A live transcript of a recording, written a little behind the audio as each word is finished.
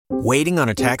Waiting on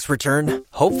a tax return?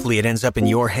 Hopefully it ends up in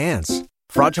your hands.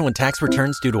 Fraudulent tax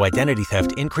returns due to identity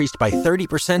theft increased by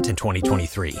 30% in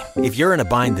 2023. If you're in a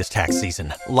bind this tax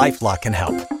season, LifeLock can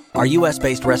help. Our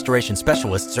U.S.-based restoration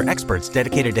specialists are experts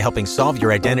dedicated to helping solve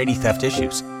your identity theft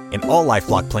issues. And all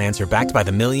LifeLock plans are backed by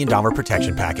the $1 Million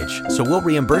Protection Package. So we'll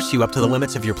reimburse you up to the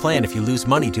limits of your plan if you lose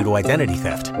money due to identity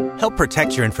theft. Help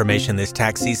protect your information this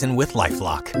tax season with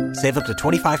LifeLock. Save up to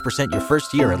 25% your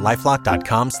first year at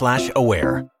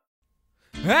LifeLock.com/aware.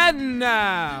 And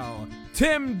now,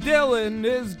 Tim Dillon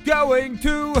is going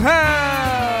to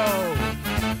hell!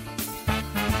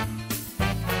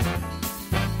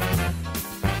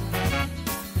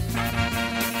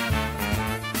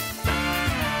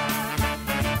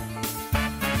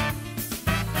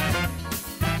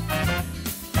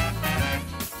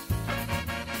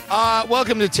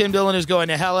 Welcome to Tim Dillon is Going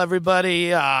to Hell,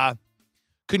 everybody.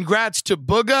 Congrats to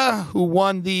Booga, who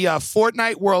won the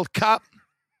Fortnite World Cup.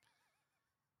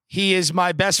 He is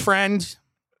my best friend.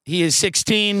 He is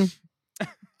 16.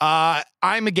 I'm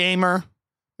a gamer.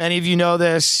 Many of you know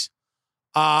this.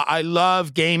 I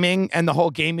love gaming and the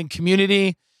whole gaming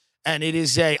community. And it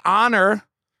is an honor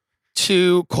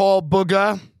to call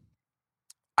Booga.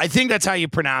 I think that's how you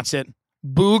pronounce it.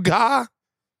 Booga.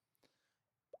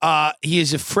 He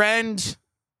is a friend,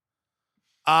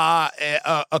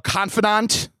 a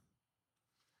confidant.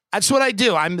 That's what I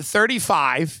do. I'm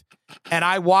 35, and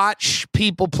I watch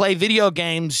people play video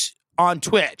games on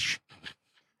Twitch.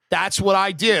 That's what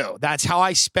I do. That's how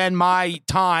I spend my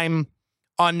time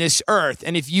on this earth.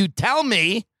 And if you tell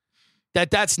me that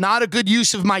that's not a good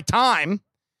use of my time,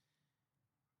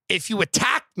 if you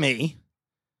attack me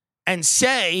and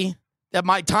say that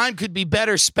my time could be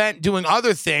better spent doing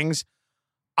other things,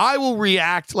 I will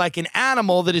react like an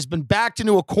animal that has been backed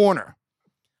into a corner.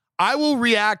 I will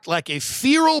react like a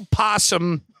feral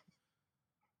possum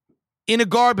in a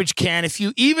garbage can if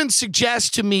you even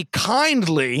suggest to me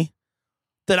kindly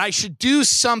that I should do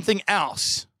something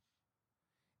else.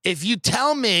 If you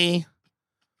tell me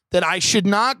that I should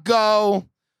not go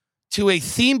to a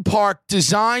theme park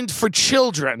designed for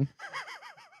children,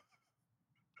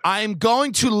 I am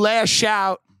going to lash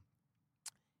out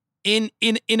in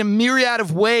a myriad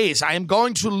of ways. I am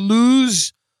going to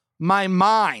lose my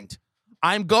mind.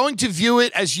 I'm going to view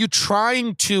it as you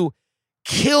trying to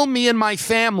kill me and my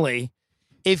family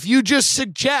if you just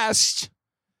suggest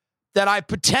that I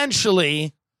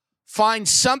potentially find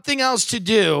something else to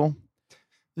do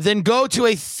than go to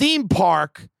a theme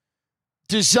park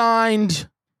designed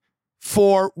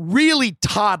for really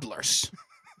toddlers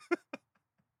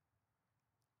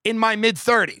in my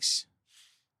mid-30s.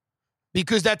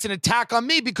 Because that's an attack on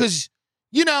me because,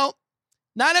 you know,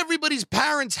 not everybody's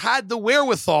parents had the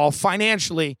wherewithal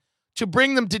financially to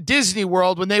bring them to Disney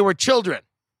World when they were children.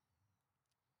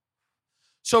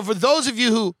 So for those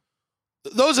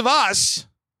of us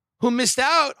who missed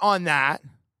out on that,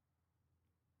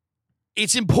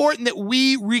 it's important that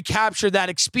we recapture that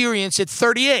experience at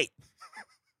 38.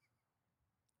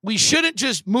 We shouldn't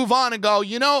just move on and go,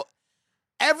 you know,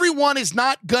 everyone is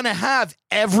not going to have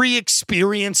every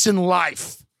experience in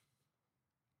life.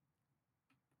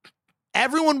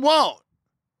 Everyone won't,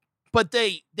 but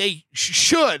they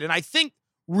should. And I think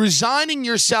resigning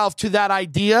yourself to that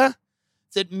idea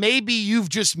that maybe you've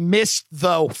just missed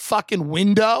the fucking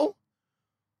window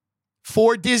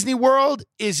for Disney World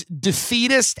is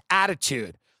defeatist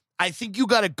attitude. I think you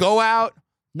got to go out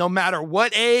no matter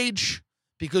what age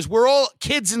because we're all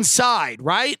kids inside,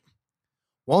 right?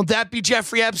 Won't that be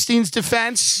Jeffrey Epstein's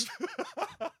defense?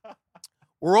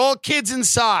 We're all kids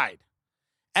inside.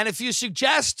 And if you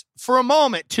suggest for a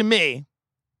moment to me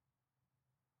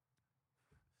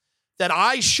that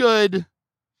I should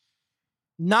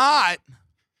not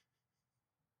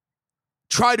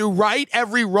try to right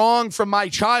every wrong from my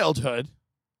childhood.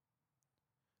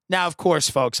 Now, of course,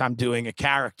 folks, I'm doing a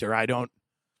character. I don't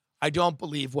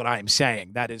believe what I'm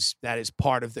saying. That is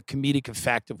part of the comedic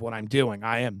effect of what I'm doing.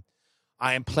 I am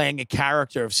playing a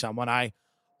character of someone. I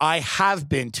have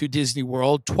been to Disney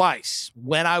World twice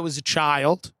when I was a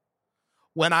child,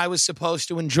 when I was supposed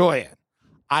to enjoy it.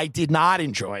 I did not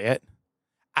enjoy it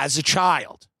as a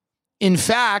child. In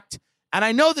fact, and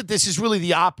I know that this is really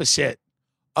the opposite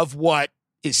of what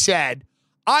is said,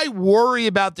 I worry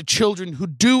about the children who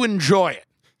do enjoy it.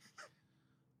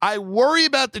 I worry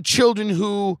about the children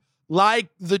who like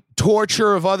the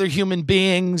torture of other human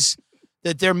beings,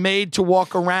 that they're made to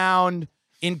walk around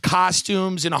in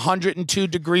costumes in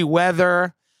 102-degree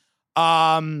weather.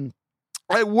 I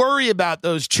worry about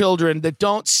those children that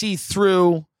don't see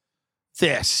through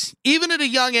this, even at a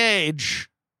young age.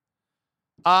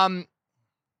 But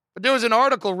there was an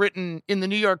article written in the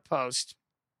New York Post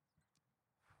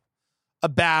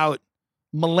about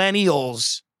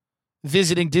millennials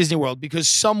visiting Disney World because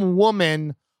some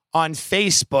woman on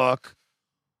Facebook,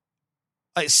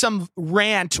 some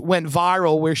rant went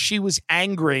viral where she was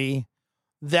angry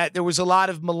that there was a lot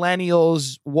of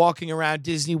millennials walking around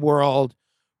Disney World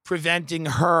preventing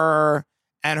her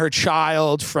and her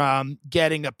child from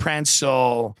getting a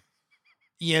pretzel,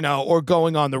 or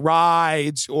going on the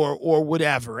rides or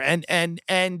whatever. And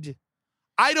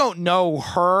I don't know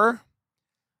her.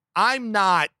 I'm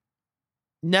not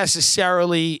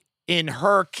necessarily in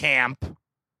her camp.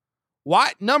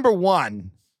 Why? Number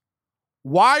one,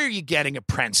 why are you getting a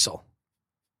pretzel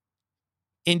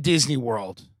in Disney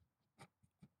World?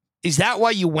 Is that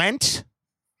why you went?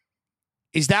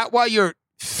 Is that why your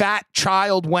fat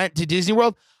child went to Disney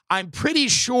World? I'm pretty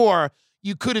sure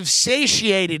you could have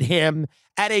satiated him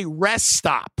at a rest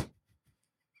stop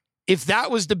if that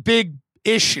was the big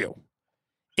issue.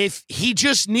 If he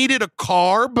just needed a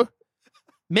carb,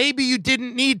 maybe you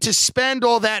didn't need to spend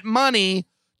all that money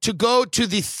to go to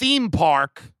the theme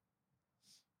park.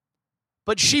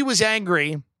 But she was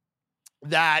angry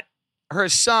that her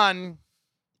son,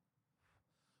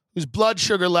 whose blood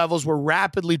sugar levels were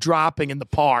rapidly dropping in the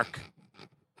park,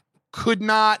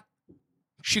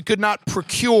 she could not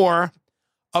procure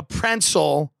a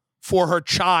pretzel for her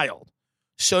child.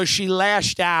 So she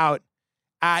lashed out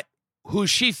at who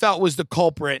she felt was the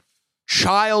culprit,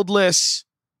 childless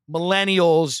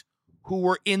millennials who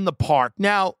were in the park.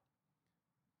 Now,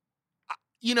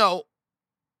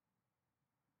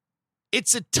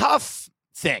 it's a tough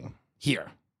thing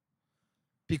here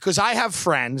because I have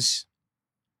friends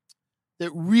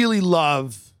that really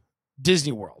love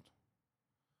Disney World.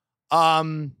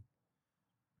 And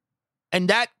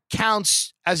that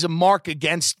counts as a mark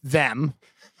against them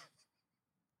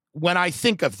when I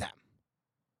think of them.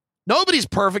 Nobody's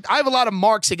perfect. I have a lot of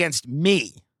marks against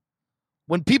me.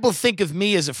 When people think of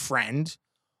me as a friend,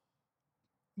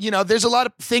 there's a lot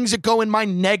of things that go in my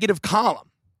negative column.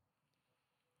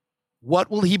 What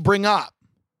will he bring up?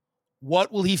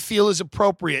 What will he feel is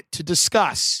appropriate to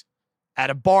discuss at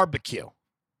a barbecue?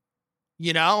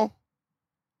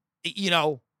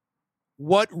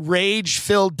 What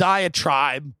rage-filled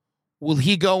diatribe will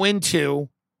he go into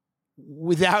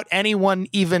without anyone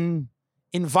even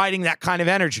inviting that kind of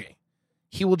energy?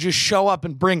 He will just show up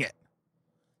and bring it.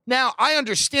 Now, I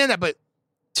understand that, but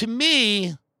to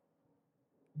me,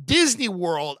 Disney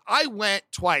World, I went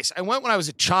twice. I went when I was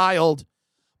a child.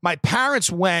 My parents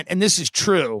went, and this is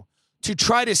true, to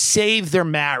try to save their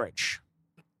marriage.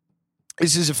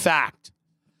 This is a fact.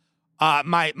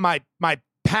 My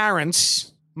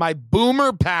parents, my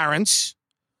boomer parents,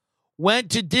 went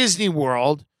to Disney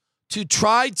World to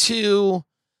try to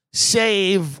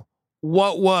save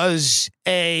what was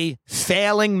a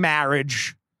failing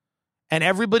marriage. And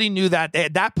everybody knew that.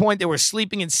 At that point, they were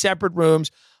sleeping in separate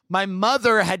rooms. My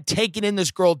mother had taken in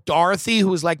this girl, Dorothy, who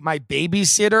was like my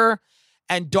babysitter.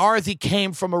 And Dorothy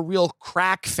came from a real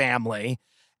crack family.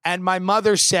 And my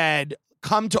mother said,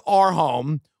 come to our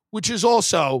home, which is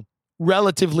also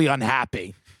relatively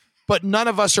unhappy. But none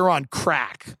of us are on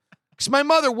crack. Because my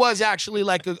mother was actually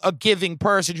like a giving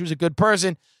person. She was a good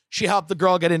person. She helped the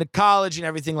girl get into college and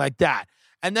everything like that.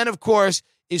 And then, of course,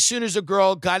 as soon as the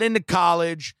girl got into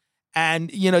college and,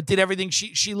 did everything,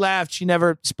 she left. She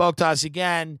never spoke to us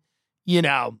again.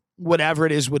 Whatever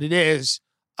it is, what it is.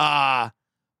 But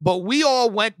we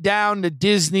all went down to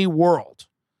Disney World.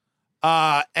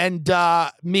 And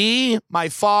me, my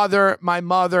father, my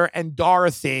mother, and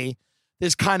Dorothy,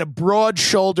 this kind of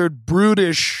broad-shouldered,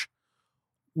 brutish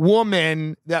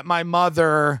woman that my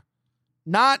mother,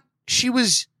 I'm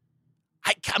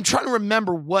trying to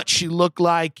remember what she looked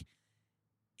like.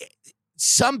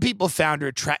 Some people found her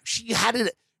attractive. She had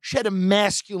a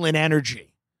masculine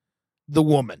energy, the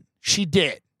woman. She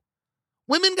did.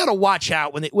 Women got to watch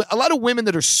out a lot of women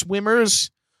that are swimmers,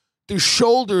 their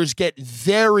shoulders get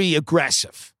very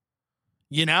aggressive,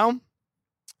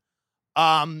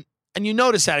 And you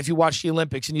notice that if you watch the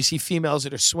Olympics and you see females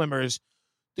that are swimmers,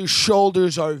 their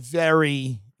shoulders are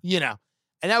very, and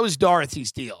that was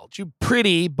Dorothy's deal. She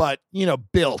pretty, but,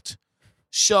 built.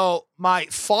 So my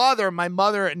father, my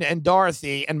mother, and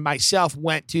Dorothy and myself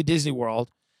went to Disney World.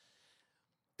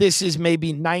 This is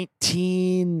maybe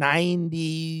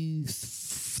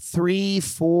 1993,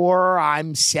 4.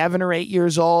 I'm 7 or 8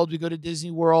 years old. We go to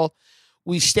Disney World.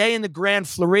 We stay in the Grand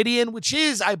Floridian, which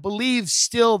is, I believe,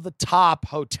 still the top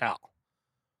hotel.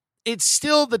 It's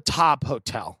still the top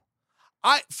hotel.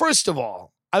 First of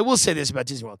all, I will say this about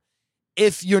Disney World.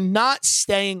 If you're not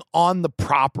staying on the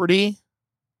property,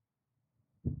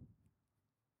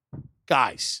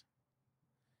 guys,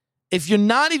 if you're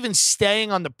not even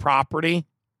staying on the property,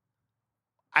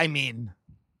 I mean,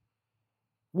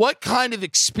 what kind of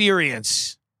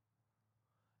experience?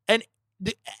 And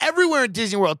everywhere in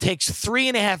Disney World takes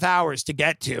 3.5 hours to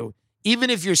get to, even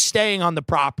if you're staying on the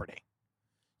property.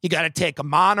 You got to take a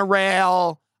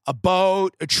monorail, a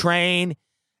boat, a train.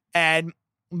 And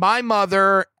my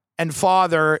mother and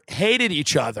father hated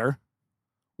each other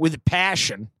with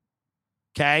passion.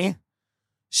 Okay.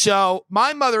 So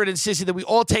my mother had insisted that we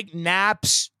all take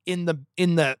naps in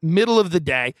the middle of the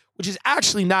day, which is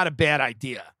actually not a bad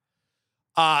idea.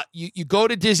 You go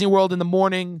to Disney World in the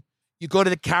morning, you go to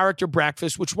the character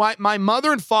breakfast, which my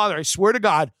mother and father, I swear to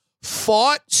God,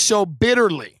 fought so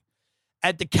bitterly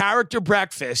at the character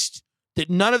breakfast that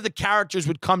none of the characters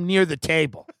would come near the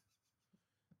table.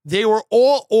 They were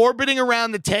all orbiting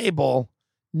around the table.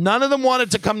 None of them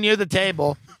wanted to come near the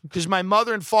table because my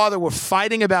mother and father were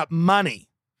fighting about money.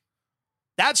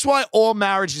 That's why all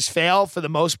marriages fail for the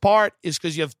most part, is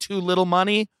because you have too little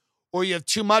money or you have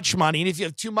too much money. And if you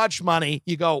have too much money,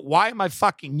 you go, why am I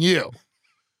fucking you?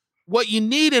 What you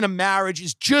need in a marriage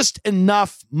is just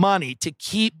enough money to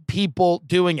keep people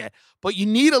doing it. But you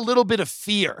need a little bit of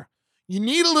fear. You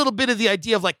need a little bit of the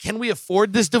idea of like, can we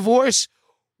afford this divorce?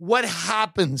 What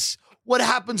happens? What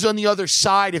happens on the other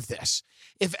side of this?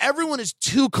 If everyone is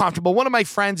too comfortable, one of my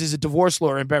friends is a divorce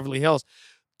lawyer in Beverly Hills.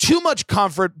 Too much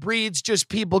comfort breeds just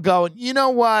people going, you know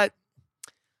what?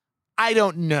 I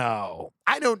don't know.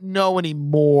 I don't know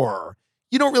anymore.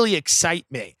 You don't really excite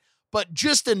me. But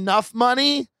just enough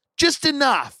money, just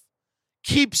enough,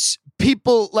 keeps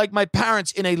people like my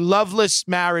parents in a loveless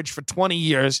marriage for 20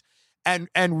 years and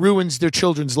ruins their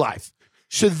children's life.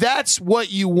 So that's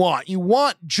what you want. You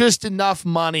want just enough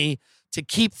money to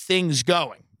keep things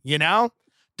going, you know?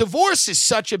 Divorce is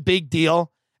such a big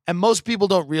deal, and most people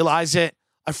don't realize it.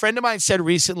 A friend of mine said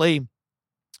recently,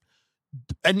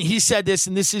 and he said this,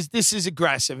 and this is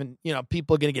aggressive, and you know,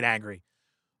 people are going to get angry.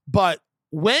 But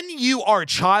when you are a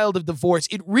child of divorce,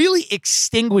 it really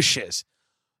extinguishes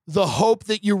the hope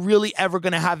that you're really ever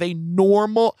going to have a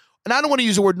normal, and I don't want to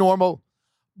use the word normal,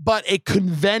 but a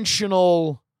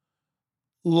conventional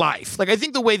life. Like, I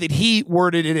think the way that he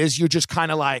worded it is you're just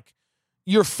kind of like,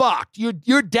 you're fucked.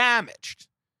 You're damaged.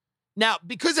 Now,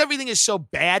 because everything is so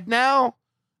bad now,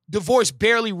 divorce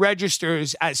barely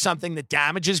registers as something that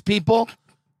damages people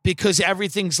because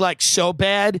everything's like so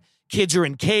bad. Kids are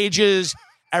in cages.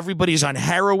 Everybody's on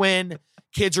heroin.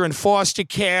 Kids are in foster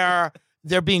care.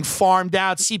 They're being farmed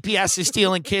out. CPS is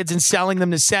stealing kids and selling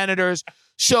them to senators.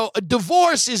 So a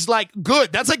divorce is like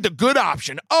good. That's like the good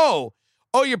option. Oh,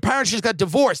 your parents just got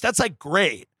divorced. That's like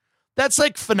great. That's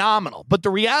like phenomenal. But the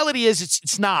reality is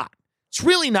it's not. It's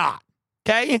really not.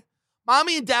 Okay?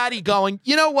 Mommy and daddy going,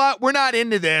 you know what? We're not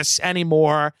into this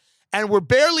anymore. And we're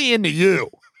barely into you.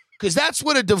 Because that's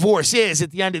what a divorce is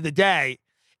at the end of the day.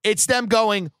 It's them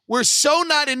going, we're so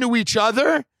not into each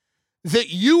other that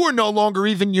you are no longer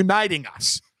even uniting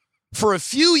us. For a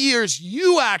few years,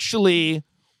 you actually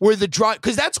were the drive.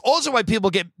 Because that's also why people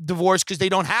get divorced, because they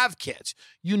don't have kids.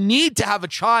 You need to have a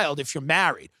child if you're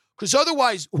married. Because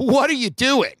otherwise, what are you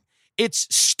doing? It's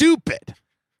stupid.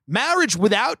 Marriage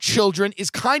without children is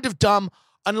kind of dumb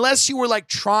unless you were like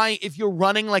trying, if you're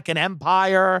running like an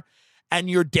empire and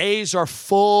your days are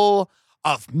full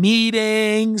of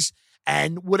meetings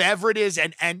and whatever it is,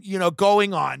 and you know,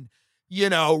 going on, you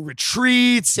know,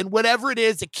 retreats and whatever it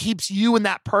is that keeps you and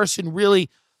that person really.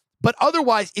 But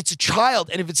otherwise, it's a child.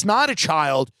 And if it's not a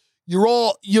child,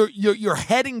 you're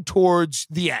heading towards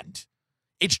the end.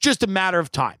 It's just a matter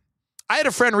of time. I had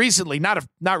a friend recently, not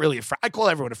really a friend. I call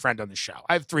everyone a friend on the show.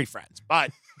 I have 3 friends,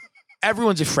 but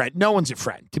everyone's a friend. No one's a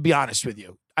friend, to be honest with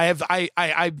you.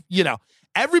 You know,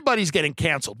 everybody's getting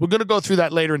canceled. We're going to go through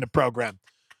that later in the program.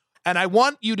 And I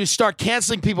want you to start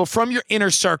canceling people from your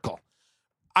inner circle.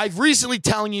 I've recently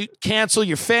telling you, cancel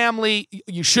your family.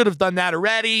 You should have done that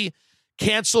already.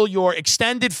 Cancel your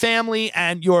extended family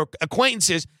and your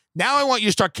acquaintances. Now I want you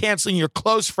to start canceling your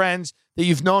close friends that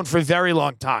you've known for a very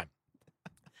long time.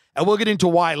 And we'll get into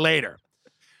why later.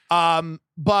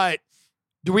 But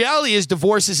the reality is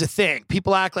divorce is a thing.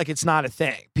 People act like it's not a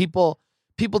thing. People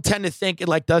tend to think it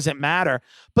like doesn't matter.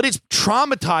 But it's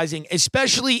traumatizing,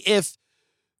 especially if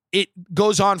it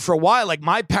goes on for a while. Like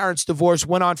my parents' divorce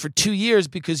went on for 2 years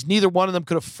because neither one of them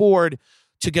could afford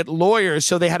to get lawyers.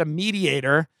 So they had a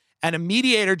mediator, and a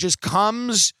mediator just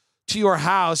comes to your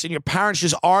house and your parents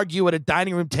just argue at a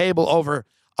dining room table over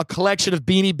a collection of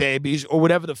Beanie Babies or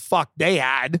whatever the fuck they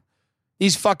had.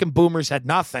 These fucking boomers had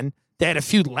nothing. They had a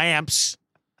few lamps.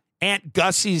 Aunt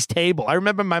Gussie's table. I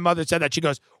remember my mother said that. She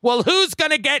goes, well, who's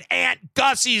going to get Aunt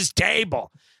Gussie's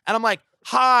table? And I'm like,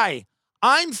 hi,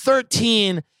 I'm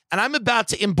 13 and I'm about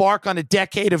to embark on a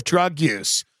decade of drug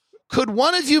use. could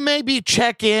one of you maybe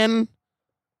check in,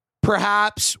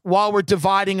 perhaps, while we're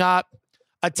dividing up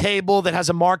a table that has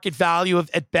a market value of,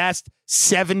 at best,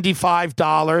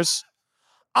 $75?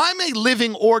 I'm a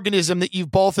living organism that you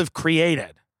both have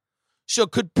created. So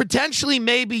could potentially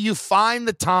maybe you find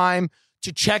the time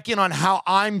to check in on how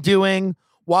I'm doing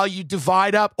while you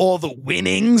divide up all the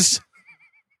winnings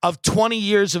of 20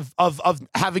 years of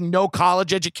having no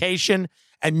college education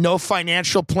and no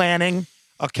financial planning,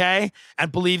 okay?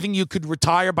 And believing you could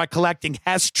retire by collecting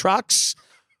Hess trucks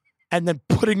and then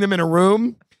putting them in a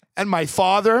room. And my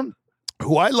father,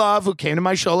 who I love, who came to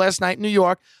my show last night in New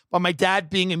York, but my dad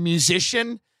being a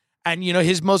musician and, you know,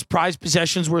 his most prized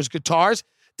possessions were his guitars.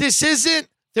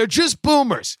 They're just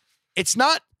boomers. It's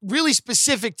not really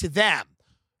specific to them.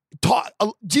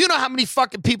 Do you know how many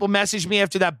fucking people messaged me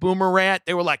after that boomer rant?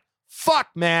 They were like, fuck,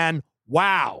 man.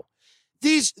 Wow.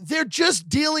 They're just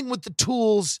dealing with the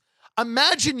tools.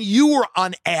 Imagine you were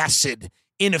on acid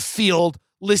in a field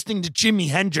listening to Jimi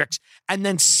Hendrix and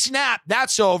then snap,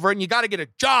 that's over and you got to get a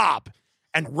job.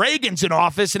 And Reagan's in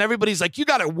office and everybody's like, you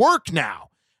got to work now.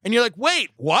 And you're like, wait,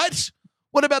 what?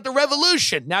 What about the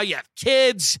revolution? Now you have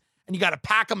kids and you got to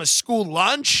pack them a school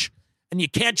lunch and you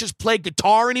can't just play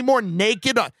guitar anymore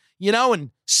naked, and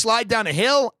slide down a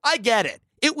hill. I get it.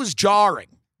 It was jarring.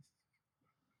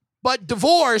 But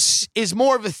divorce is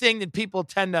more of a thing that people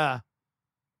tend to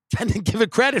give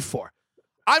it credit for.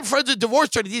 I'm friends with divorce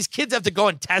attorneys. These kids have to go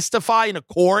and testify in a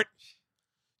court.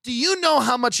 Do you know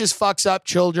how much this fucks up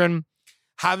children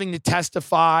having to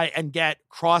testify and get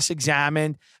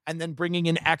cross-examined and then bringing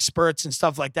in experts and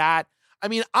stuff like that? I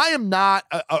mean, I am not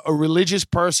a religious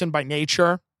person by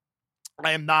nature.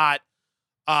 I am not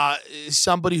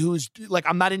somebody who's like,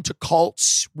 I'm not into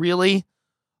cults really.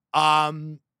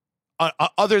 Other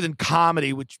than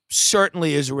comedy, which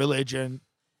certainly is a religion,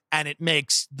 and it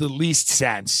makes the least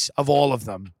sense of all of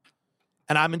them.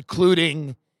 And I'm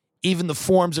including even the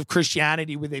forms of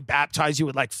Christianity where they baptize you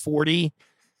at like 40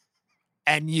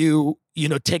 and you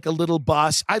take a little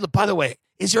bus. By the way,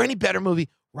 is there any better movie?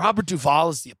 Robert Duvall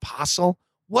is the Apostle.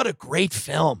 What a great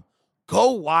film.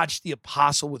 Go watch The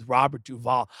Apostle with Robert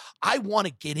Duvall. I want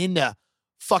to get into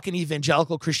fucking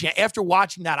evangelical Christianity. After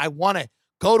watching that, I want to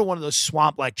go to one of those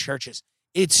swamp-like churches.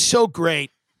 It's so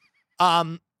great.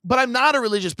 But I'm not a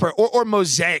religious person. Or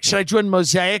Mosaic. Should I join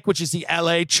Mosaic, which is the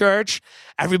LA church?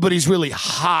 Everybody's really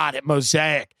hot at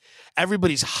Mosaic.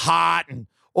 Everybody's hot, and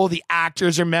all the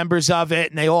actors are members of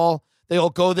it, and they all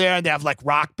go there, and they have like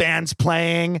rock bands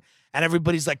playing, and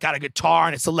everybody's like got a guitar,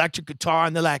 and it's electric guitar,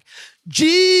 and they're like,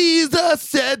 Jesus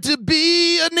said to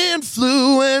be an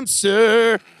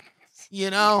influencer.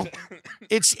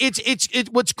 It's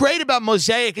what's great about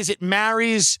Mosaic is it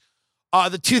marries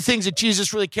the two things that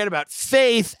Jesus really cared about,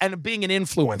 faith and being an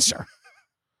influencer.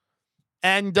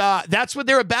 And that's what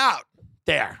they're about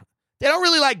there. They don't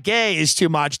really like gays too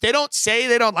much. They don't say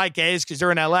they don't like gays because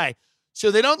they're in LA.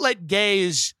 So they don't let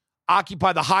gays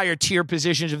occupy the higher tier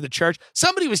positions of the church.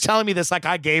 Somebody was telling me this like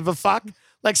I gave a fuck.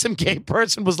 Like some gay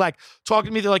person was like talking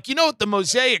to me. They're like, at the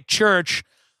Mosaic church,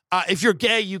 if you're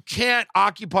gay, you can't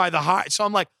occupy the high. So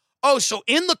I'm like, oh, so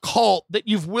in the cult that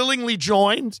you've willingly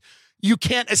joined, you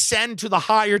can't ascend to the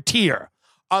higher tier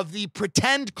of the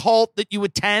pretend cult that you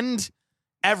attend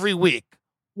every week.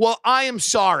 Well, I am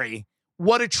sorry.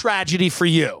 What a tragedy for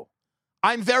you.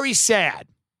 I'm very sad.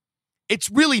 It's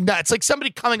really nuts. Like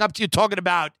somebody coming up to you talking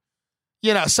about,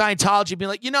 Scientology, being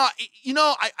like,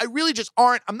 I really just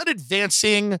aren't. I'm not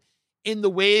advancing in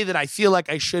the way that I feel like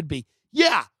I should be.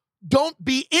 Yeah, don't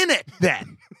be in it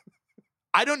then.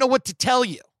 I don't know what to tell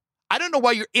you. I don't know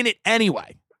why you're in it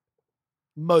anyway.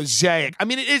 Mosaic. I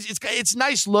mean, it's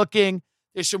nice looking.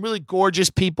 There's some really gorgeous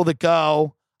people that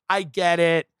go. I get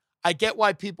it. I get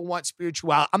why people want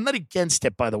spirituality. I'm not against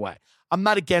it, by the way. I'm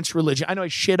not against religion. I know I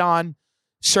shit on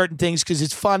certain things because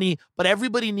it's funny, but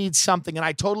everybody needs something, and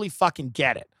I totally fucking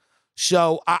get it.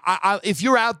 So if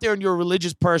you're out there and you're a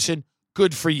religious person,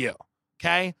 good for you,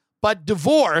 okay? But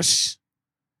divorce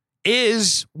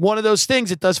is one of those things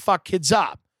that does fuck kids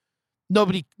up.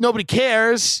 Nobody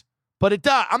cares, but it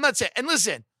does. I'm not saying, and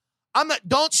listen,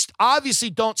 don't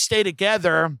stay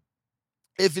together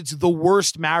if it's the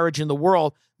worst marriage in the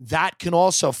world. That can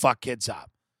also fuck kids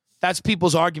up. That's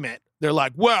people's argument. They're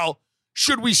like, well,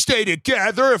 should we stay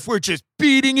together if we're just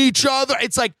beating each other?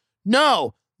 It's like,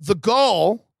 no, the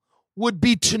goal would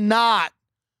be to not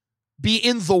be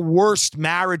in the worst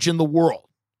marriage in the world,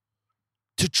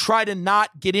 to try to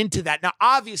not get into that. Now,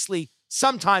 obviously,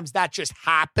 sometimes that just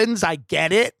happens. I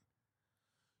get it.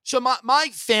 So my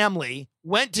family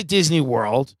went to Disney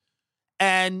World,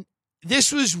 and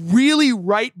this was really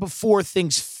right before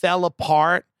things fell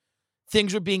apart.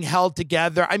 things were being held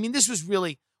together. I mean, this was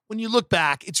really, when you look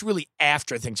back, it's really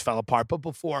after things fell apart, but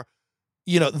before,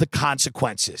 the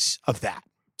consequences of that.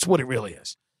 It's what it really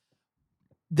is.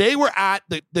 They were at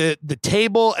the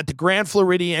table at the Grand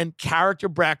Floridian character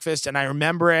breakfast, and I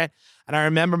remember it. And I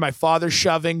remember my father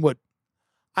shoving what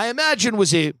I imagine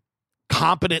was a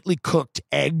competently cooked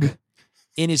egg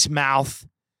in his mouth,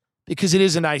 because it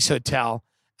is a nice hotel.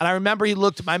 And I remember he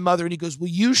looked at my mother and he goes, "Will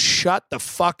you shut the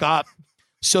fuck up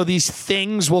so these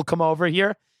things will come over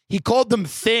here?" He called them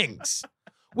things,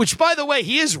 which, by the way,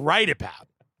 he is right about.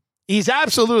 He's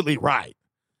absolutely right.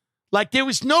 Like, there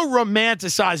was no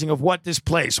romanticizing of what this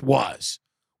place was,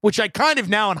 which I kind of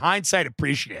now in hindsight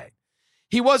appreciate.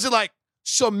 He wasn't like,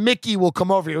 "So Mickey will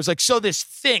come over here." It was like, "So this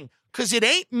thing," because it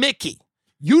ain't Mickey.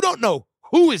 You don't know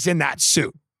who is in that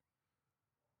suit.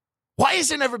 Why has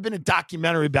there never been a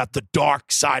documentary about the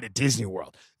dark side of Disney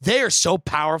World? They are so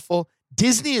powerful.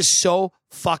 Disney is so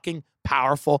fucking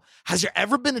powerful. Has there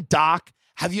ever been a doc?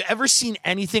 Have you ever seen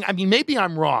anything? I mean, maybe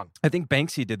I'm wrong. I think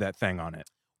Banksy did that thing on it.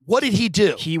 What did he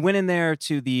do? He went in there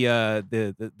to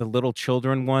the little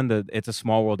children one, the It's a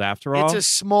Small World After All. It's a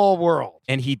small world.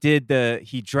 And he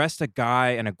dressed a guy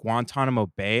in a Guantanamo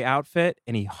Bay outfit,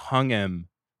 and he hung him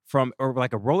or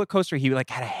like a roller coaster. He like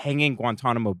had a hanging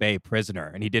Guantanamo Bay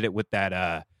prisoner, and he did it with that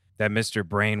Mr.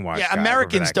 Brainwash. Yeah,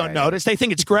 Americans don't notice. They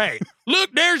think it's great.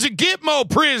 Look, there's a Gitmo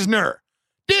prisoner.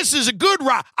 This is a good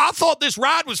ride. I thought this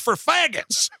ride was for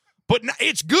faggots, but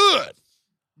it's good.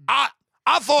 I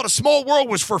thought A Small World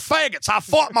was for faggots. I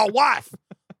fought my wife,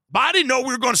 but I didn't know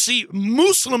we were going to see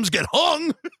Muslims get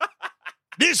hung.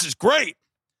 This is great.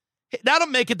 That'll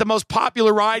make it the most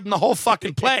popular ride in the whole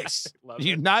fucking place.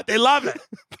 They love it.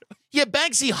 Yeah,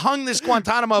 Banksy hung this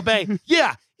Guantanamo Bay.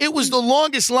 Yeah, it was the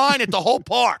longest line at the whole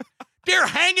park. They're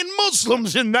hanging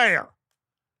Muslims in there.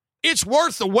 It's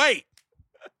worth the wait.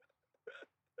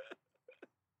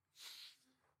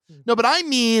 No, but I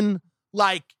mean,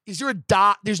 like, is there a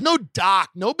doc? There's no doc.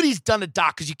 Nobody's done a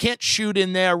doc because you can't shoot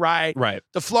in there, right? Right.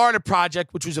 The Florida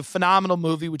Project, which was a phenomenal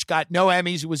movie, which got no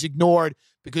Emmys, it was ignored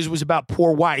because it was about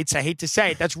poor whites. I hate to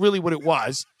say it. That's really what it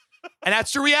was. And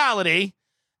that's the reality.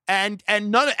 And I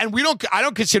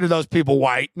don't consider those people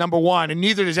white, number one, and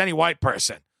neither does any white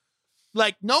person.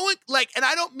 Like, no one, like, and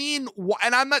I don't mean,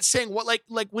 and I'm not saying what, like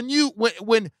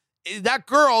when that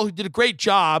girl who did a great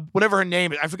job, whatever her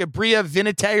name is, I forget, Bria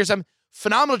Vinite or something,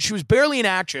 phenomenal. She was barely an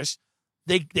actress.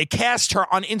 They cast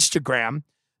her on Instagram.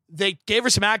 They gave her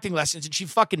some acting lessons, and she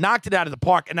fucking knocked it out of the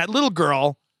park. And that little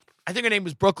girl, I think her name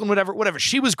was Brooklyn, whatever.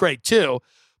 She was great too.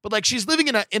 But like, she's living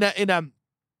in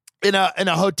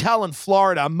a hotel in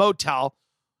Florida, a motel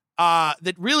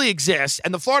that really exists.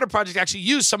 And the Florida Project actually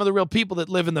used some of the real people that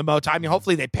live in the motel. I mean,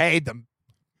 hopefully they paid them.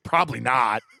 Probably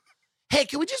not. Hey,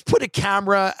 can we just put a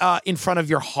camera in front of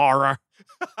your horror?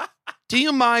 Do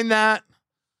you mind that?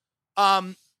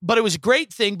 But it was a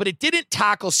great thing, but it didn't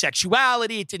tackle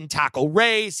sexuality. It didn't tackle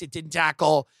race. It didn't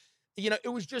tackle,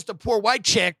 it was just a poor white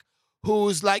chick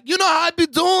who's like, how I be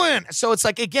doing. So it's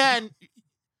like, again,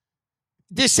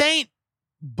 this ain't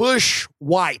Bush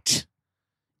white.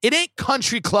 It ain't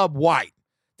country club white.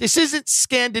 This isn't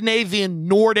Scandinavian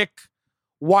Nordic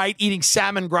white eating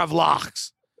salmon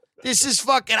gravlax. This is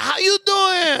fucking, how you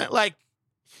doing? Like,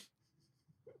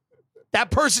 that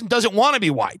person doesn't want to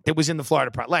be white that was in the Florida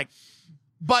Project. Like,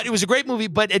 but it was a great movie.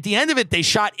 But at the end of it, they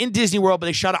shot in Disney World, but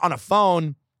they shot it on a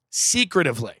phone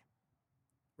secretively.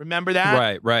 Remember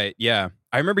that? Right. Yeah.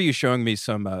 I remember you showing me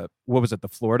some, what was it, The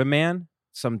Florida Man?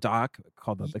 Some doc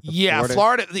called the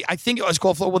Florida. I think it was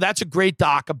called Florida. Well, that's a great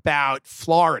doc about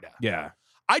Florida. Yeah.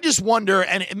 I just wonder,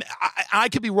 and I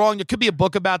could be wrong. There could be a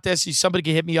book about this. Somebody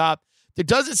can hit me up. There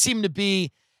doesn't seem to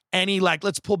be any, like,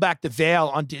 let's pull back the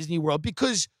veil on Disney World,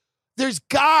 because there's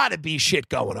got to be shit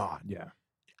going on. Yeah.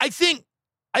 I think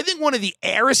one of the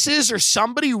heiresses or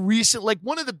somebody recent, like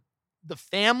one of the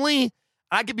family,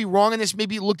 I could be wrong on this,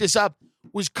 maybe look this up,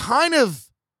 was kind of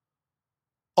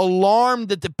alarmed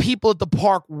that the people at the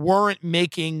park weren't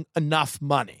making enough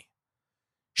money.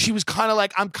 She was kind of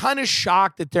like, I'm kind of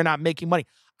shocked that they're not making money.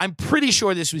 I'm pretty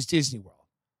sure this was Disney World.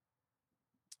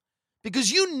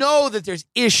 Because that there's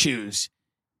issues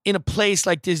in a place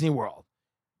like Disney World.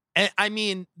 And I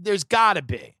mean, there's got to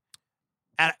be.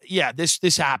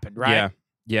 This happened, right?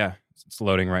 Yeah. It's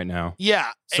loading right now.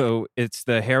 Yeah. So it's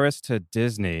the Harris to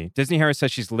Disney. Disney Harris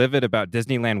says she's livid about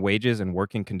Disneyland wages and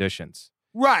working conditions.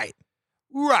 Right.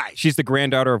 She's the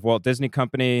granddaughter of Walt Disney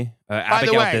Company,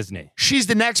 Abigail Disney. She's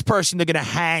the next person they're going to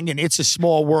hang in It's a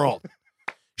Small World.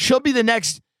 She'll be the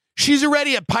next. She's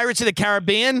already at Pirates of the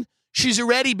Caribbean. She's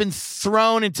already been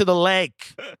thrown into the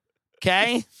lake.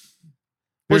 Okay?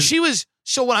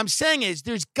 So what I'm saying is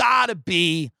there's got to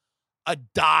be a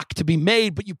doc to be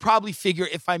made, but you probably figure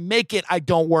if I make it, I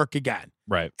don't work again.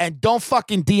 Right. And don't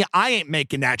fucking I ain't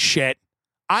making that shit.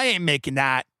 I ain't making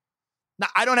that. Now,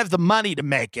 I don't have the money to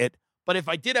make it, but if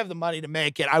I did have the money to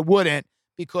make it, I wouldn't,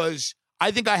 because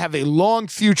I think I have a long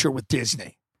future with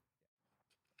Disney.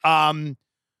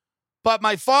 But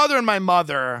my father and my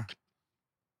mother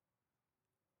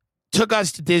took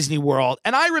us to Disney World,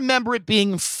 and I remember it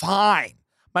being fine.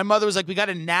 My mother was like, we got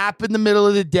a nap in the middle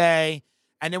of the day,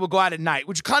 and then we'll go out at night,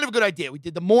 which is kind of a good idea. We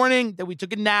did the morning, then we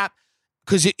took a nap,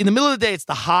 because in the middle of the day, it's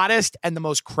the hottest and the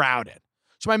most crowded.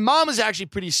 So my mom is actually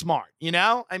pretty smart, you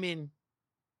know? I mean,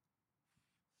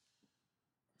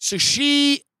 so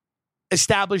she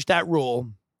established that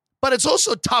rule, but it's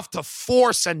also tough to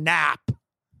force a nap.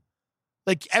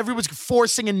 Like, everyone's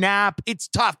forcing a nap. It's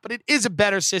tough, but it is a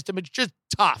better system. It's just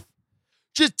tough.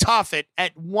 Just tough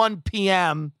at 1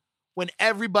 p.m. when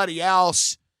everybody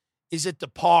else is at the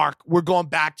park. We're going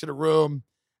back to the room,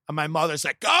 and my mother's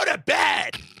like, go to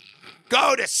bed.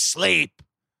 Go to sleep.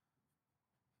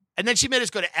 And then she made us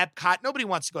go to Epcot. Nobody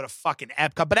wants to go to fucking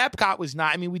Epcot, but Epcot was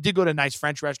not. I mean, we did go to a nice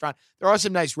French restaurant. There are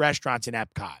some nice restaurants in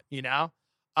Epcot, you know?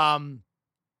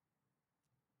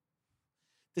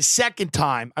 The second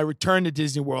time I returned to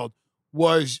Disney World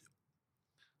was,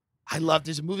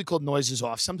 there's a movie called Noises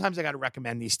Off. Sometimes I got to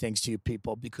recommend these things to you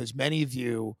people, because many of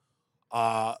you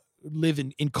live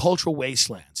in cultural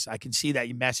wastelands. I can see that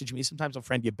you message me. Sometimes I'll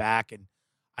friend you back, and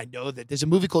I know that there's a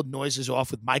movie called Noises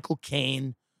Off with Michael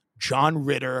Caine, John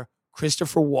Ritter,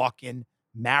 Christopher Walken,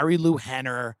 Mary Lou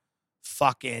Henner,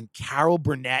 fucking Carol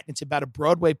Burnett. It's about a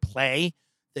Broadway play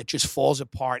that just falls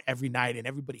apart every night, and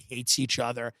everybody hates each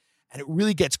other. And it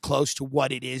really gets close to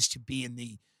what it is to be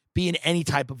in any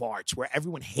type of arts, where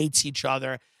everyone hates each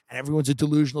other and everyone's a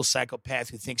delusional psychopath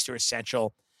who thinks they're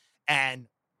essential. And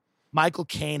Michael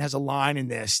Caine has a line in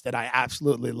this that I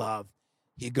absolutely love.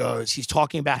 He's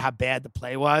talking about how bad the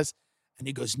play was, and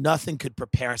he goes, nothing could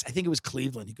prepare us. I think it was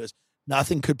Cleveland. He goes,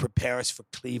 nothing could prepare us for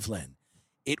Cleveland.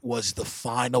 It was the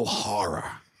final horror.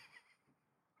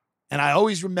 And I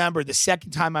always remember the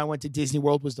second time I went to Disney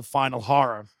World was the final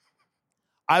horror.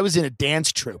 I was in a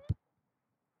dance troupe,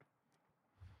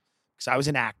 because I was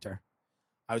an actor.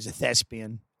 I was a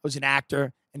thespian. I was an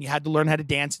actor, and you had to learn how to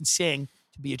dance and sing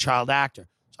to be a child actor.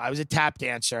 So I was a tap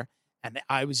dancer, and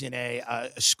I was in a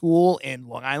school in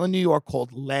Long Island, New York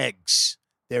called Legs.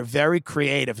 They're very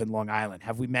creative in Long Island.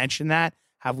 Have we mentioned that?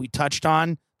 Have we touched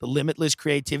on the limitless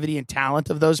creativity and talent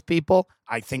of those people?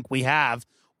 I think we have.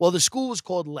 Well, the school was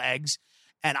called Legs,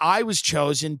 and I was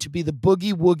chosen to be the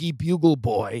Boogie Woogie Bugle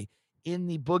Boy in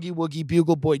the Boogie Woogie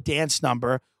Bugle Boy dance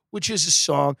number, which is a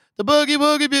song, the Boogie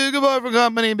Woogie Bugle Boy from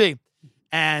Company B.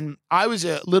 And I was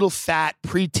a little fat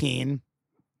preteen,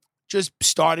 just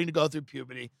starting to go through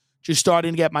puberty, just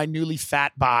starting to get my newly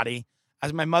fat body.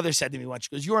 As my mother said to me once,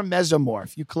 she goes, you're a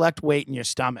mesomorph. You collect weight in your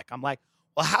stomach. I'm like,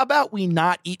 well, how about we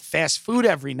not eat fast food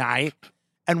every night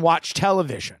and watch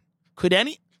television? Could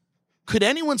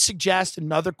anyone suggest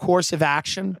another course of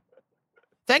action?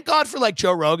 Thank God for like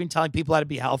Joe Rogan telling people how to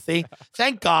be healthy.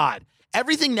 Thank God.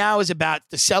 Everything now is about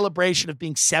the celebration of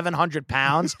being 700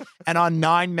 pounds and on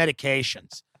 9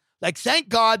 medications. Like, thank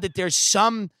God that there are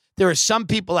some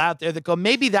people out there that go,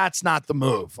 maybe that's not the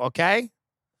move, okay?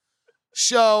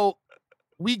 So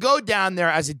we go down there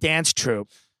as a dance troupe.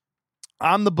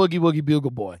 I'm the Boogie Woogie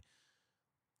Bugle Boy.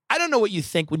 I don't know what you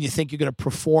think when you think you're going to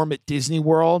perform at Disney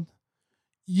World.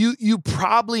 You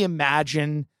probably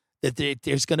imagine that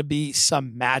there's going to be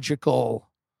some magical,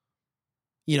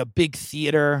 big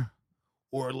theater,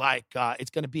 or like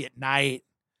it's going to be at night.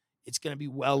 It's going to be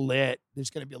well lit. There's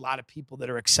going to be a lot of people that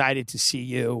are excited to see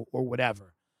you or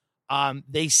whatever.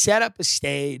 They set up a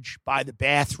stage by the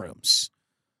bathrooms,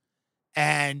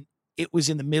 and it was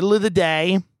in the middle of the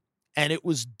day, and it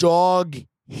was dog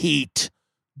heat,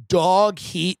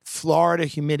 Florida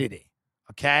humidity.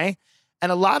 Okay.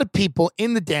 And a lot of people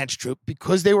in the dance troupe,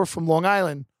 because they were from Long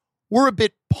Island, were a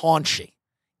bit paunchy.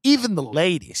 Even the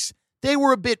ladies, they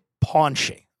were a bit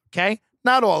paunchy. Okay.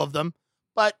 Not all of them,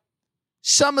 but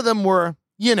some of them were,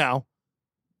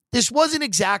 this wasn't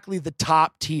exactly the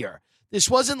top tier. This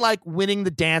wasn't like winning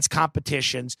the dance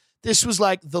competitions. This was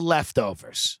like the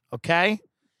leftovers. Okay.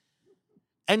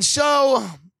 And so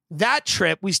that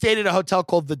trip, we stayed at a hotel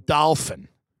called the Dolphin.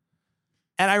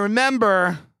 And I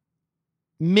remember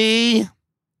me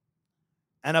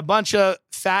and a bunch of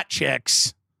fat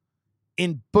chicks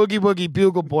in Boogie Woogie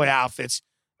Bugle Boy outfits.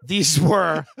 These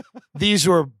were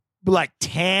like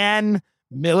tan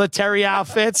military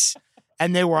outfits,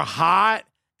 and they were hot,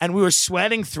 and we were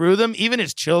sweating through them, even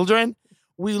as children.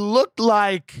 We looked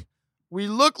like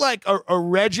a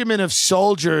regiment of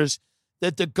soldiers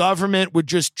that the government would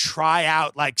just try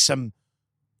out like some,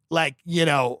 like, you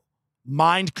know,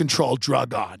 mind control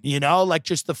drug on, you know, like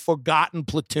just the forgotten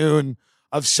platoon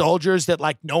of soldiers that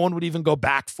like no one would even go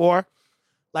back for.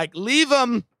 Like, leave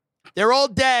them. They're all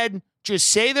dead. Just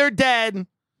say they're dead.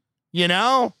 You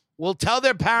know, we'll tell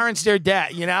their parents they're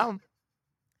dead, you know?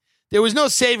 There was no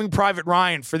Saving Private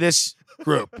Ryan for this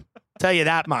group. Tell you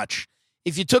that much.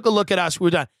 If you took a look at us, we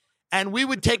were done. And we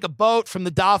would take a boat from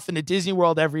the Dolphin to Disney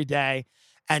World every day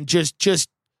and just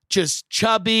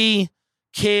chubby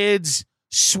kids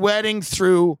sweating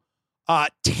through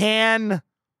tan,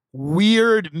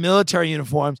 weird military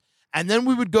uniforms. And then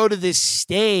we would go to this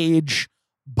stage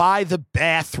by the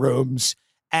bathrooms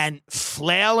and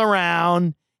flail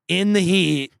around in the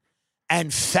heat,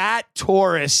 and fat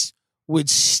tourists would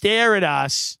stare at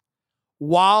us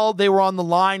while they were on the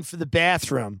line for the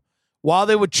bathroom, while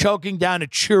they were choking down a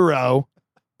churro,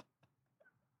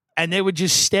 and they would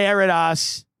just stare at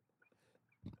us,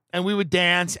 and we would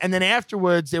dance. And then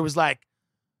afterwards, there was like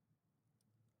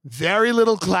very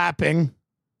little clapping,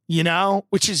 you know,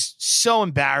 which is so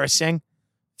embarrassing.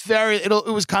 It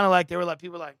was kind of like they were like,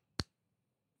 people were like,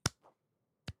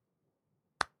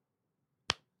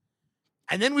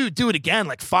 and then we would do it again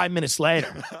like 5 minutes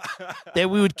later. That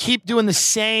we would keep doing the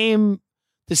same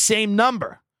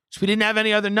number. So we didn't have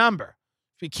any other number.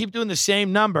 We keep doing the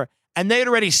same number, and they had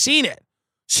already seen it.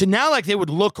 So now like they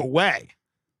would look away.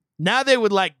 Now they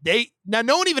would now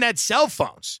no one even had cell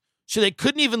phones. So they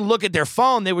couldn't even look at their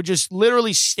phone. They were just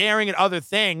literally staring at other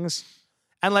things.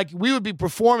 And like we would be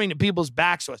performing to people's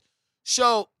backs to us.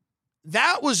 So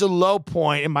that was a low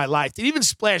point in my life that even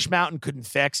Splash Mountain couldn't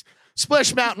fix.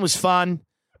 Splash Mountain was fun.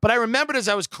 But I remembered as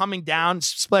I was coming down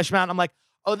Splash Mountain, I'm like,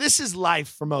 oh, this is life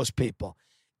for most people.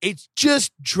 It's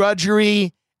just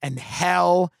drudgery and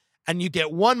hell. And you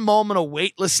get one moment of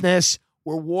weightlessness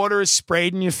where water is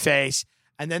sprayed in your face.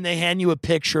 And then they hand you a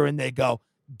picture and they go,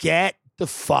 get the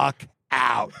fuck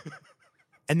out.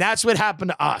 And that's what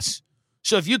happened to us.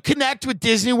 So if you connect with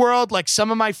Disney World, like some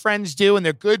of my friends do, and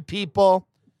they're good people,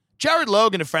 Jared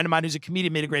Logan, a friend of mine who's a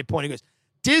comedian, made a great point. He goes,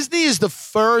 Disney is the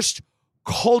first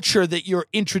culture that you're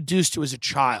introduced to as a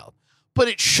child, but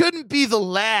it shouldn't be the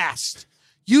last.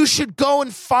 You should go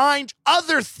and find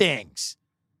other things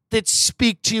that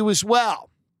speak to you as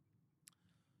well.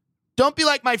 Don't be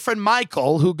like my friend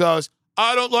Michael, who goes,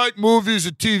 I don't like movies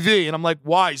or TV. And I'm like,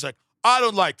 why? He's like, I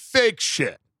don't like fake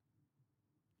shit.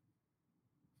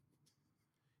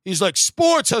 He's like,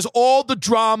 sports has all the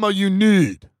drama you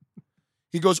need.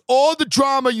 He goes, all the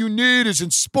drama you need is in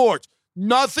sports.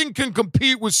 Nothing can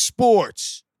compete with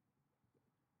sports.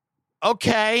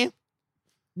 Okay.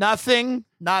 Nothing,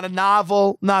 not a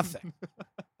novel, nothing.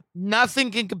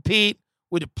 Nothing can compete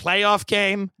with a playoff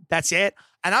game. That's it.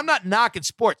 And I'm not knocking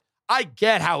sports. I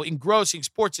get how engrossing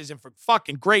sports is and for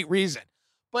fucking great reason.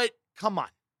 But come on.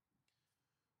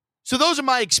 So those are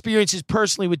my experiences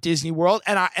personally with Disney World.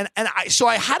 So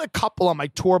I had a couple on my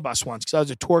tour bus once because I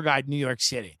was a tour guide in New York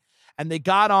City. And they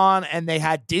got on and they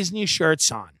had Disney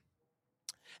shirts on.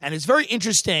 And it's very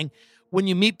interesting when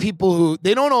you meet people who,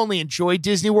 they don't only enjoy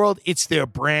Disney World, it's their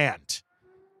brand.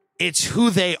 It's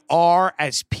who they are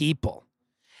as people.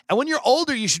 And when you're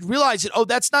older, you should realize that, oh,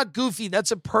 that's not Goofy.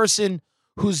 That's a person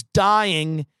who's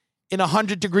dying in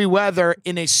 100-degree weather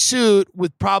in a suit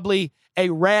with probably a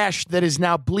rash that is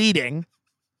now bleeding.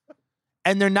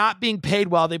 And they're not being paid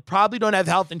well. They probably don't have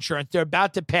health insurance. They're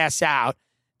about to pass out.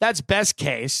 That's best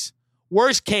case.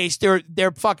 Worst case,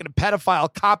 they're fucking a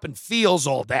pedophile copping feels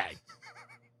all day.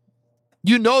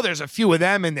 You know there's a few of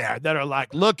them in there that are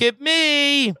like, look at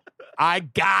me. I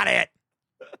got it.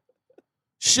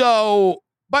 So,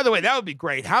 by the way, that would be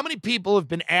great. How many people have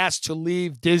been asked to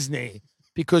leave Disney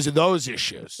because of those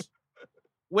issues?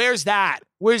 Where's that?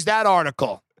 Where's that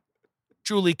article?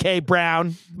 Julie K.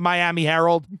 Brown, Miami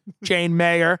Herald, Jane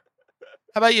Mayer.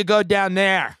 How about you go down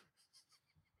there?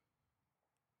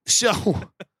 So,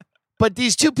 but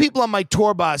these two people on my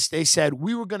tour bus, they said,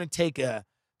 we were going to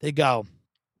they go,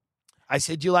 I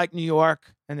said, do you like New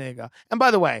York? And they go, and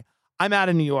by the way, I'm out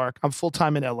of New York. I'm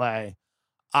full-time in LA.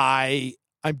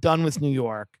 I'm done with New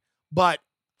York. But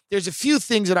there's a few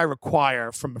things that I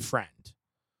require from a friend.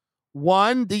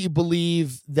 One, that you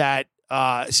believe that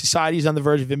society is on the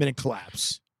verge of imminent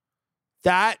collapse.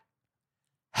 That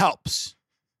helps.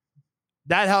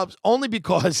 That helps only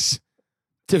because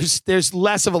there's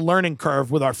less of a learning curve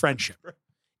with our friendship.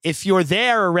 If you're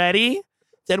there already,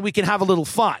 then we can have a little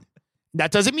fun.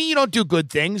 That doesn't mean you don't do good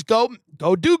things. Go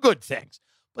do good things.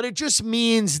 But it just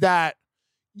means that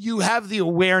you have the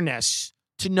awareness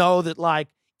to know that, like,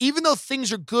 even though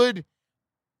things are good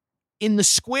in the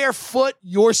square foot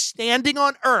you're standing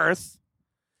on Earth,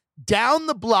 down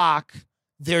the block,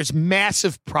 there's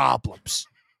massive problems.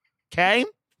 Okay?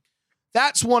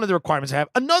 That's one of the requirements I have.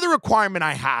 Another requirement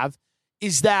I have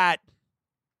is that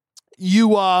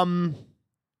you are,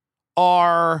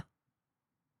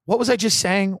 what was I just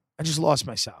saying? I just lost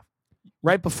myself.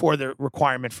 Right before the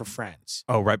requirement for friends.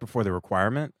 Oh, right before the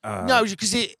requirement? No,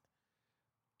 because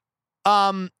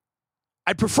I'd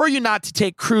prefer you not to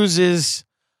take cruises.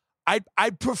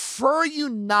 I'd prefer you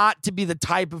not to be the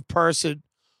type of person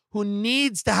who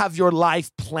needs to have your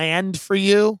life planned for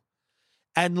you.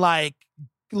 And like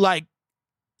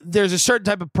there's a certain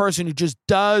type of person who just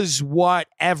does what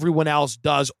everyone else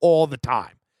does all the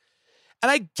time.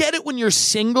 And I get it when you're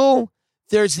single.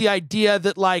 There's the idea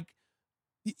that like,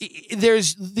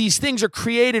 there's these things are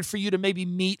created for you to maybe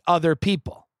meet other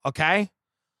people. Okay.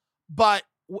 But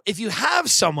if you have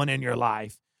someone in your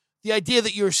life, the idea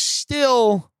that you're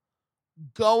still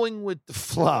going with the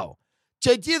flow,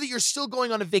 the idea that you're still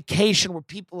going on a vacation where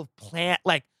people have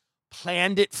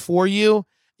planned it for you,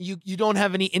 you don't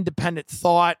have any independent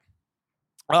thought,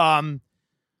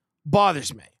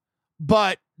 bothers me.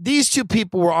 But these two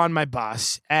people were on my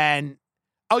bus, and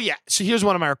oh yeah, so here's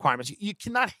one of my requirements: you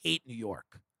cannot hate New York.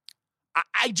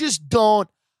 I just don't.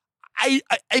 I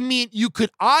mean, you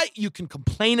can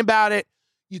complain about it.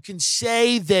 You can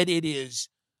say that it is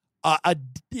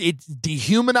it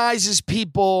dehumanizes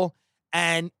people,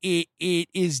 and it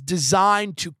is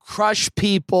designed to crush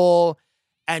people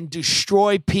and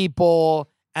destroy people.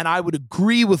 And I would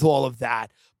agree with all of that,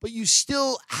 but you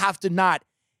still have to not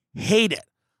hate it.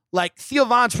 Like Theo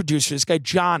Von's producer, this guy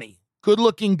Johnny,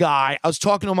 good-looking guy. I was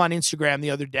talking to him on Instagram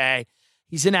the other day.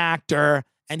 He's an actor,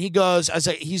 and he goes,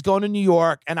 he's going to New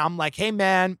York, and I'm like, hey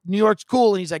man, New York's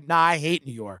cool. And he's like, nah, I hate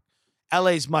New York.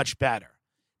 LA's much better.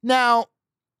 Now,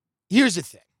 here's the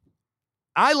thing.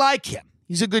 I like him.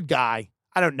 He's a good guy.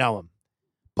 I don't know him,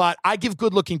 but I give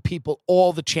good-looking people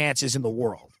all the chances in the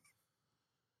world.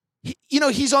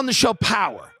 He's on the show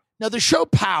Power. Now, the show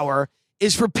Power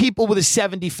is for people with a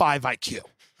 75 IQ.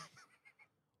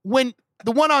 When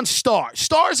the one on Stars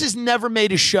has never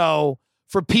made a show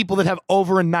for people that have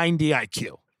over a 90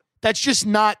 IQ. That's just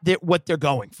not what they're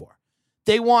going for.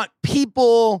 They want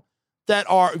people that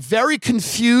are very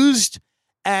confused.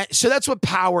 And so that's what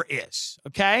Power is.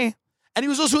 Okay. And he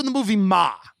was also in the movie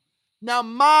Ma. Now,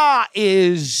 Ma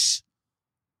is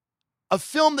a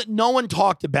film that no one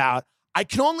talked about. I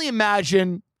can only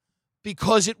imagine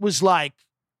because it was like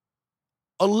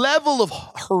a level of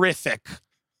horrific.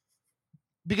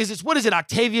 Because it's, what is it?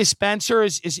 Octavia Spencer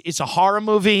it's a horror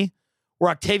movie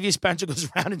where Octavia Spencer goes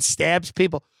around and stabs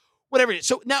people, whatever it is.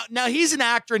 So now he's an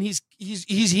actor and he's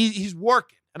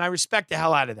working, and I respect the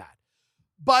hell out of that.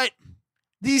 But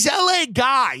these LA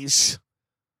guys,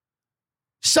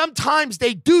 sometimes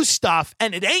they do stuff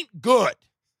and it ain't good,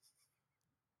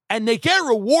 and they get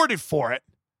rewarded for it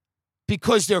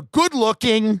because they're good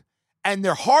looking and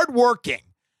they're hardworking.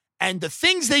 And the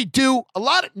things they do,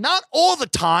 not all the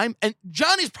time, and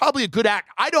Johnny's probably a good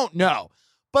actor, I don't know.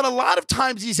 But a lot of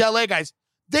times these LA guys,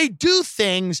 they do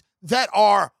things that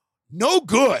are no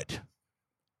good.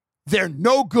 They're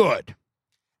no good.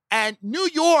 And New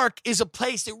York is a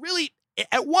place that really,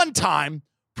 at one time,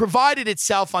 prided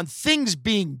itself on things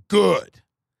being good.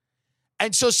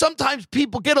 And so sometimes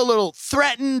people get a little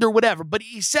threatened or whatever. But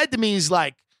he said to me, he's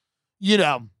like,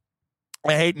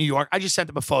 I hate New York. I just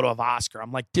sent him a photo of Oscar.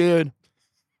 I'm like, dude,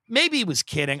 maybe he was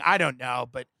kidding. I don't know.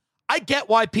 But I get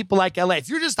why people like LA. If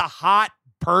you're just a hot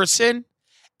person,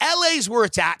 LA's where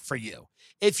it's at for you.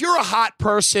 If you're a hot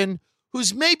person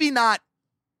who's maybe not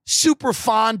super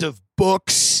fond of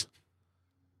books,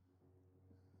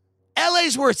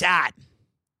 LA's where it's at,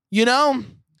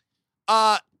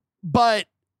 But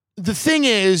the thing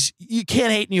is, you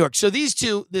can't hate New York. So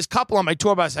this couple on my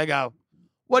tour bus, I go,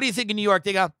 what do you think of New York?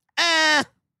 They go,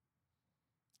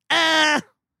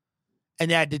 and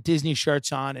they had the Disney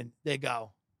shirts on, and they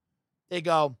go,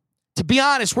 to be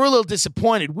honest, we're a little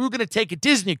disappointed. We were going to take a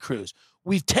Disney cruise.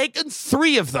 We've taken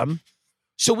 3 of them.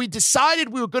 So we decided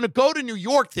we were going to go to New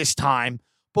York this time,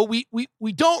 but we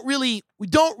don't really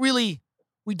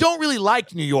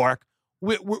like New York.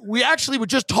 We actually were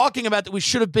just talking about that we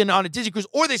should have been on a Disney cruise,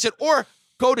 or they said, or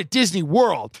go to Disney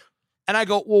World. And I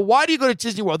go, well, why do you go to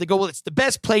Disney World? They go, well, it's the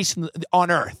best place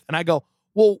on earth. And I go,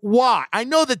 well, why? I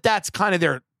know that's kind of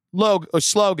their logo or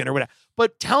slogan or whatever,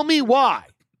 but tell me why.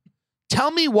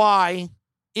 Tell me why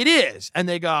it is. And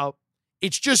they go,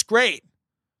 it's just great.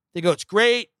 They go, it's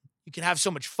great. You can have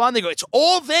so much fun. They go, it's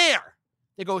all there.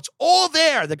 They go, it's all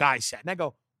there, the guy said. And I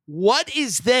go, what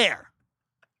is there?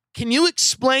 Can you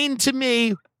explain to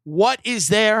me what is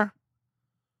there?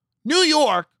 New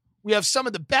York, we have some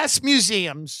of the best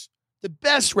museums the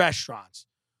best restaurants.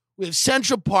 We have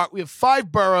Central Park. We have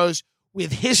 5 boroughs. We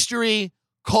have history,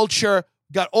 culture.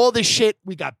 We got all this shit.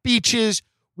 We got beaches.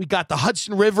 We got the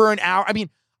Hudson River an hour. I mean,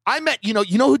 I met, you know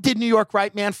who did New York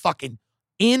right, man? Fucking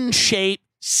in shape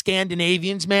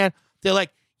Scandinavians, man. They're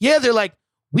like,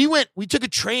 we took a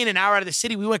train an hour out of the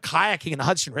city. We went kayaking in the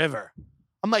Hudson River.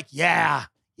 I'm like, yeah.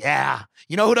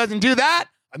 You know who doesn't do that?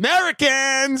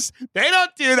 Americans. They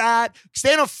don't do that because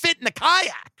they don't fit in the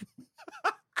kayak.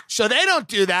 So they don't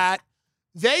do that.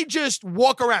 They just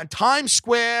walk around Times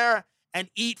Square and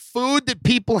eat food that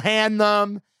people hand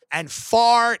them and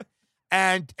fart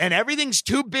and everything's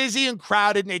too busy and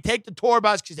crowded, and they take the tour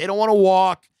bus because they don't want to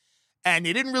walk, and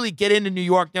they didn't really get into New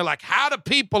York. And they're like, how do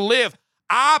people live?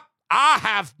 I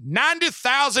have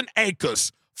 90,000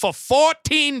 acres for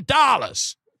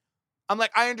 $14. I'm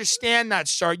like, I understand that,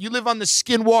 sir. You live on the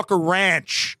Skinwalker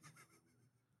Ranch,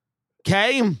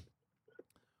 okay?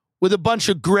 With a bunch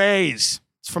of grays.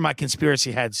 It's for my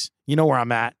conspiracy heads. You know where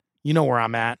I'm at.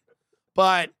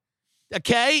 But,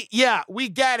 okay, yeah, we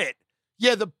get it.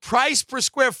 Yeah, the price per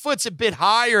square foot's a bit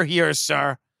higher here,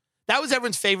 sir. That was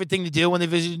everyone's favorite thing to do when they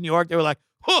visited New York. They were like,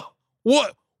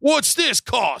 what's this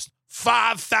cost?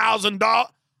 $5,000?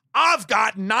 I've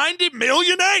got 90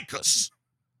 million acres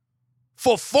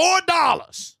for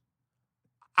 $4.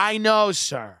 I know,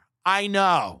 sir. I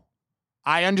know.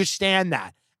 I understand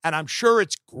that. And I'm sure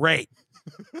it's great.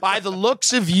 By the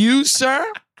looks of you,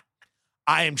 sir,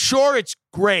 I am sure it's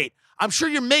great. I'm sure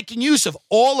you're making use of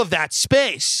all of that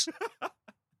space.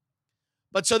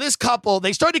 But so this couple,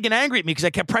 they started to get angry at me because I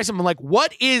kept pricing them. I'm like,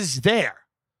 what is there?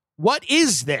 What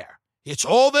is there? It's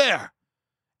all there.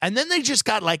 And then they just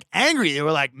got like angry. They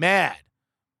were like mad.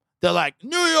 They're like,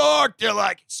 New York. They're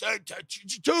like,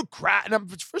 too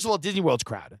crowded. First of all, Disney World's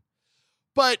crowded.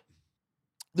 But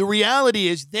the reality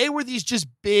is they were these just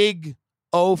big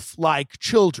oaf-like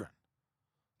children.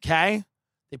 Okay?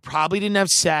 They probably didn't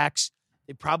have sex.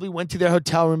 They probably went to their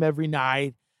hotel room every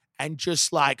night and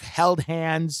just like held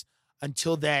hands and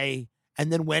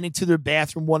then went into their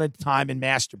bathroom one at a time and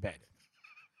masturbated.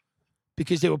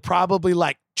 Because they were probably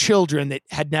like children that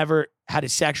had never had a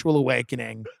sexual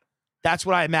awakening. That's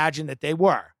what I imagine that they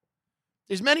were.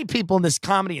 There's many people in this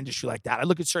comedy industry like that. I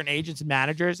look at certain agents and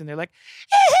managers and they're like,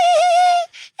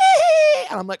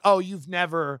 and I'm like, oh, you've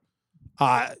never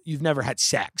had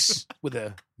sex with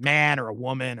a man or a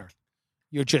woman, or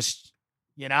you're just,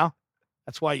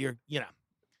 that's why you're,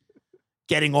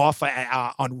 getting off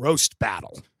on roast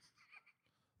battle.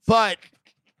 But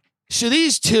so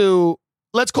these two,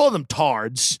 let's call them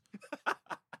tards. When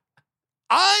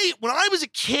I was a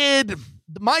kid,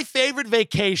 my favorite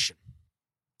vacation,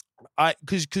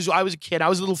 because I was a kid, I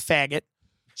was a little faggot.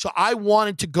 So I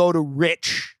wanted to go to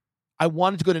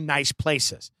nice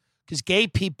places because gay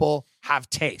people have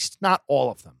taste. Not all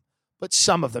of them, but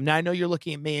some of them. Now I know you're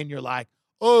looking at me and you're like,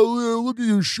 oh, look at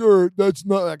your shirt. That's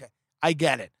not okay. I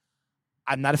get it.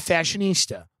 I'm not a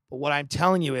fashionista, but what I'm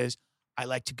telling you is I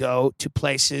like to go to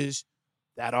places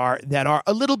that are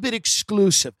a little bit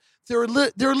exclusive. They're a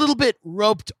little bit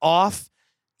roped off.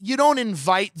 You don't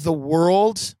invite the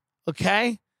world,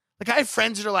 okay? Like I have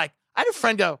friends that are like, I had a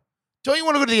friend go, don't you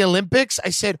want to go to the Olympics?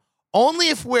 I said, only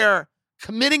if we're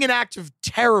committing an act of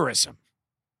terrorism.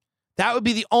 That would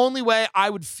be the only way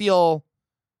I would feel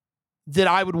that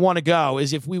I would want to go,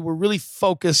 is if we were really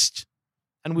focused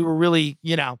and we were really,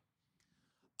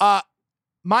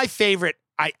 my favorite,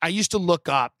 I used to look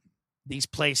up these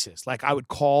places. Like I would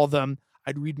call them,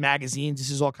 I'd read magazines.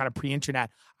 This is all kind of pre-internet.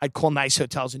 I'd call nice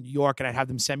hotels in New York and I'd have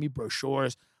them send me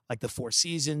brochures like the Four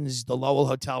Seasons, the Lowell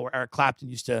Hotel where Eric Clapton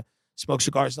used to smoke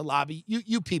cigars in the lobby.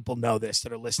 You people know this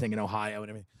that are listening in Ohio and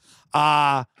everything.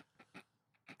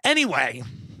 Anyway,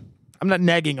 I'm not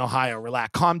negging Ohio.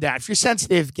 Relax. Calm down. If you're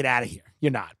sensitive, get out of here.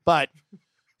 You're not. But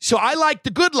so I like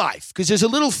the good life because as a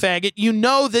little faggot, you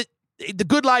know that the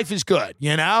good life is good,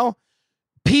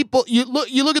 People, you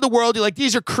look at the world, you're like,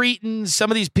 these are cretins, some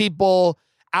of these people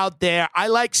out there. I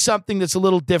like something that's a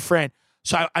little different.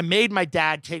 So I made my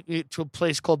dad take me to a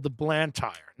place called the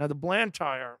Blantyre. Now, the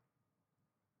Blantyre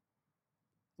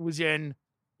was in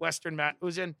I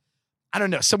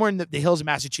don't know, somewhere in the hills of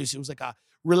Massachusetts. It was like a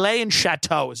Relais and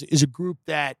Chateau is a group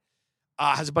that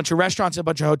has a bunch of restaurants and a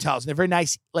bunch of hotels. And they're very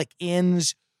nice, like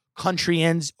inns, country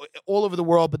inns, all over the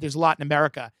world, but there's a lot in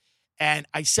America. And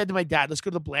I said to my dad, let's go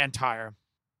to the Blantyre.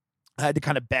 I had to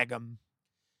kind of beg him.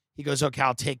 He goes, okay,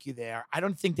 I'll take you there. I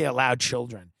don't think they allowed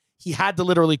children. He had to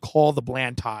literally call the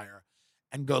Blantyre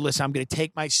and go, listen, I'm going to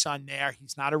take my son there.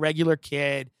 He's not a regular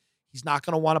kid. He's not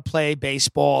going to want to play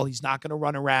baseball. He's not going to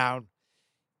run around.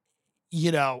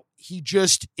 The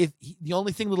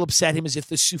only thing that'll upset him is if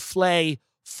the souffle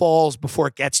falls before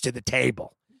it gets to the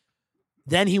table.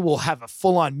 Then he will have a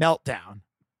full-on meltdown.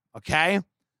 Okay?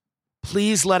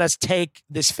 Please let us take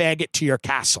this faggot to your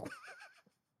castle.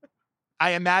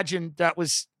 I imagine that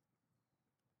was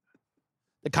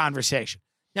the conversation.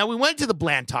 Now, we went to the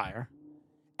Blantyre,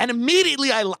 and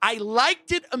immediately I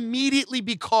liked it immediately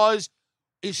because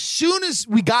as soon as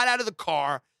we got out of the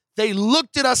car, they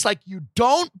looked at us like, you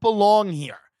don't belong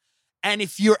here. And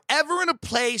if you're ever in a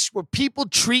place where people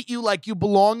treat you like you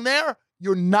belong there,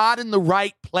 you're not in the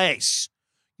right place.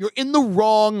 You're in the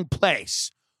wrong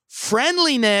place.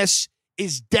 Friendliness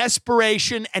is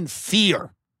desperation and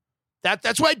fear.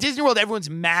 That's why Disney World, everyone's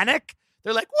manic.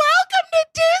 They're like, welcome to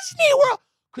Disney World.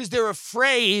 Because they're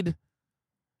afraid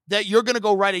that you're going to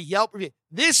go write a Yelp review.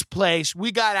 This place,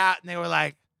 we got out and they were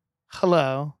like,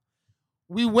 hello.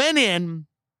 We went in.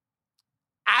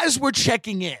 As we're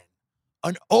checking in,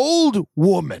 an old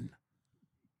woman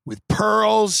with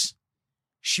pearls,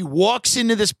 she walks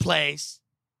into this place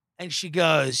and she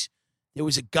goes, there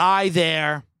was a guy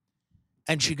there.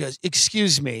 And she goes,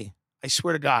 excuse me, I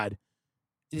swear to God.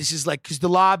 This is like, because the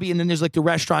lobby and then there's like the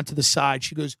restaurant to the side.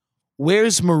 She goes,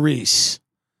 where's Maurice?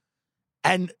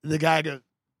 And the guy goes,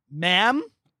 ma'am,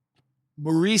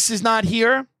 Maurice is not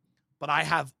here, but I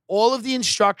have all of the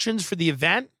instructions for the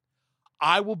event.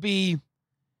 I will be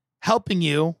helping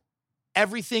you.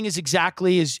 Everything is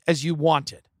exactly as you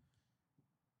wanted.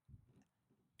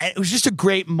 And it was just a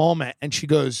great moment. And she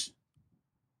goes,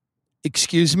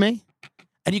 excuse me?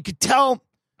 And you could tell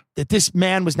that this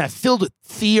man was now filled with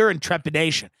fear and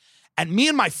trepidation. And me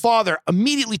and my father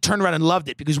immediately turned around and loved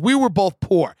it because we were both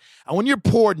poor. And when you're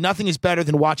poor, nothing is better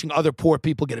than watching other poor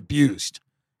people get abused.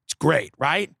 It's great,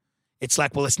 right? It's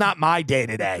like, well, it's not my day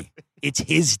today. It's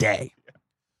his day.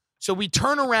 So we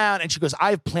turn around and she goes,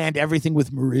 I've planned everything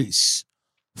with Maurice.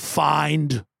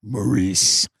 Find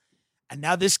Maurice. And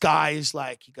now this guy is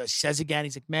like, he goes, says again,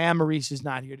 he's like, ma'am, Maurice is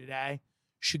not here today.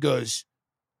 She goes,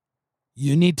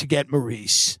 you need to get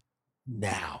Maurice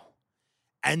now.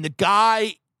 And the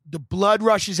guy, the blood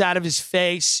rushes out of his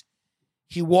face.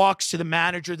 He walks to the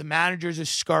manager. The managers are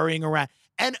scurrying around.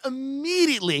 And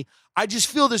immediately, I just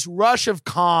feel this rush of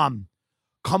calm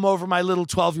come over my little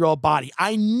 12-year-old body.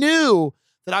 I knew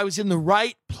that I was in the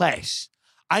right place.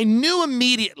 I knew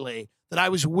immediately that I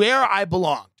was where I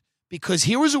belonged because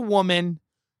here was a woman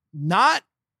not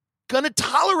going to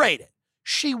tolerate it.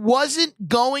 She wasn't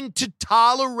going to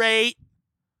tolerate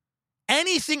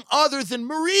anything other than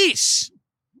Maurice.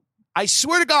 I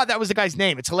swear to God, that was the guy's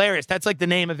name. It's hilarious. That's like the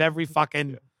name of every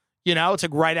fucking, it's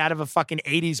like right out of a fucking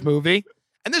 80s movie.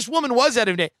 And this woman was out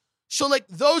of it. So like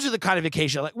those are the kind of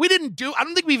vacation. Like I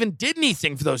don't think we even did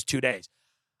anything for those 2 days.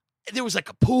 There was like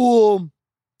a pool.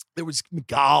 There was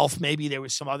golf. Maybe there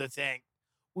was some other thing.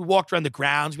 We walked around the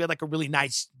grounds. We had like a really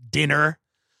nice dinner.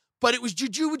 But it was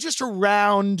you were just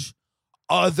around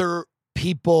other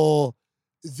people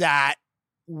that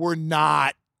were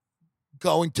not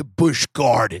going to Busch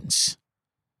Gardens,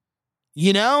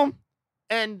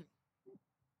 And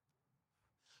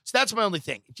so that's my only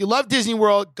thing. If you love Disney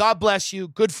World, God bless you.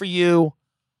 Good for you.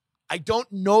 I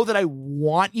don't know that I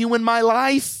want you in my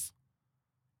life.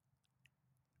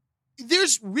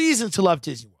 There's reason to love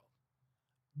Disney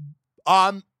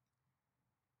World.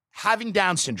 Having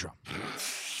Down syndrome.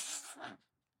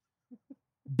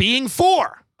 Being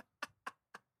 4.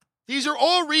 These are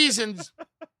all reasons.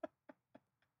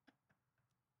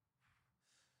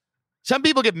 Some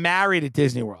people get married at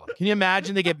Disney World. Can you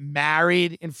imagine they get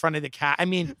married in front of the cat? I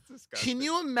mean, can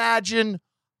you imagine?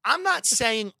 I'm not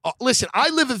saying, listen, I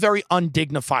live a very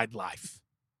undignified life.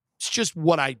 It's just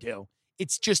what I do.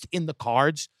 It's just in the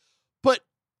cards. But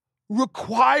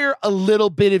require a little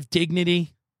bit of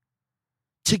dignity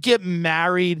to get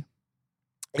married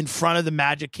in front of the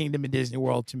Magic Kingdom in Disney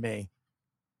World to me.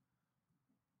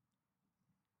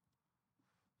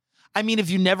 I mean, have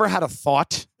you never had a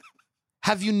thought?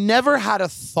 Have you never had a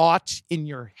thought in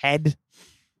your head?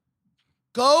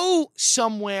 Go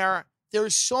somewhere. There are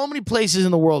so many places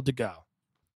in the world to go.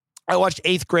 I watched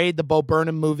 8th Grade, the Bo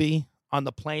Burnham movie on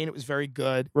the plane. It was very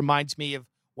good. Reminds me of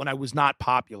when I was not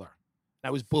popular.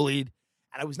 I was bullied.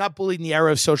 And I was not bullied in the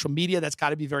era of social media. That's got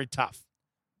to be very tough.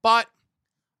 But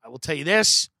I will tell you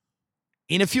this.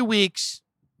 In a few weeks,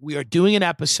 we are doing an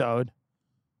episode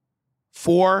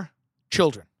for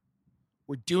children.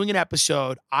 We're doing an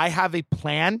episode. I have a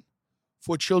plan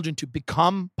for children to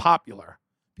become popular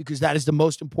because that is the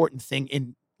most important thing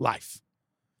in life.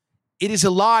 It is a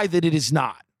lie that it is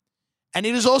not. And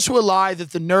it is also a lie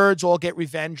that the nerds all get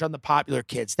revenge on the popular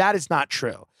kids. That is not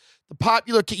true. The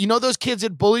popular kids, those kids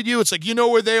that bullied you? It's like,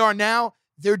 where they are now?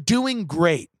 They're doing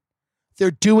great.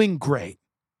 They're doing great.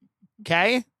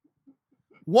 Okay?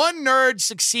 one nerd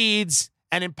succeeds,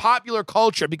 and in popular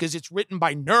culture, because it's written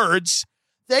by nerds,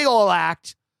 they all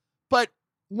act. But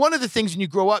one of the things when you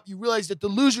grow up, you realize that the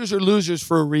losers are losers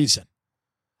for a reason.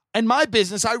 In my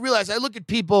business, I realize I look at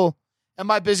people in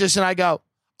my business and I go,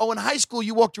 oh, in high school,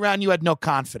 you walked around, you had no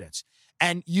confidence.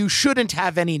 And you shouldn't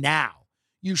have any now.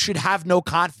 You should have no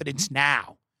confidence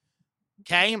now.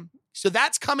 Okay? So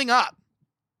that's coming up.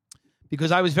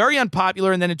 Because I was very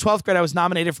unpopular, and then in 12th grade, I was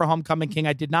nominated for Homecoming King.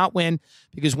 I did not win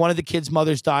because one of the kids'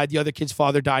 mothers died. The other kid's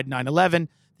father died 9/11.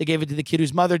 They gave it to the kid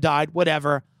whose mother died.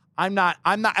 Whatever. Am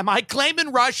I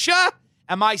claiming Russia?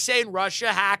 Am I saying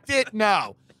Russia hacked it?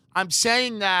 No. I'm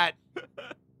saying that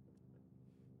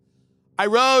I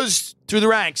rose through the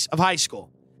ranks of high school,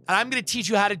 and I'm going to teach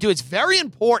you how to do it. It's very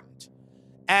important,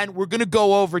 and we're going to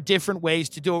go over different ways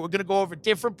to do it. We're going to go over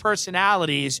different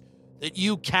personalities that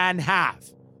you can have.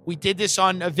 We did this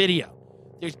on a video.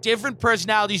 There's different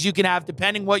personalities you can have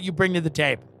depending what you bring to the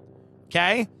table,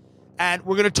 okay? And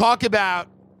we're going to talk about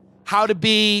how to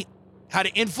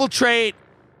infiltrate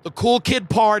the cool kid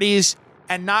parties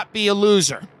and not be a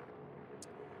loser.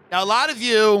 Now, a lot of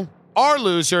you are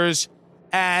losers,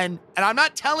 and I'm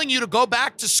not telling you to go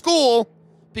back to school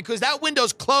because that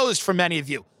window's closed for many of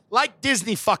you, like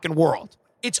Disney fucking World.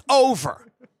 It's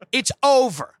over. It's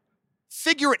over.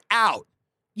 Figure it out.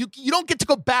 You don't get to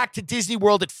go back to Disney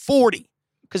World at 40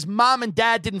 because mom and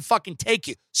dad didn't fucking take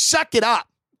you. Suck it up.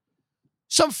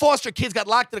 Some foster kids got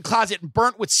locked in a closet and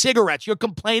burnt with cigarettes. You're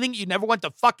complaining you never went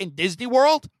to fucking Disney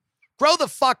World? Grow the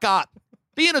fuck up.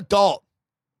 Be an adult.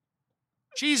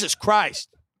 Jesus Christ.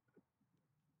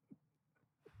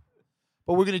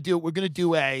 But we are going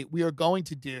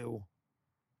to do,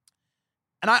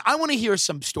 and I want to hear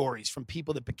some stories from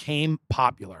people that became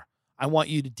popular. I want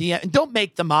you to DM, and don't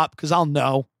make them up because I'll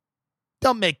know.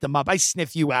 Don't make them up. I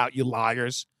sniff you out, you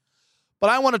liars.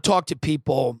 But I want to talk to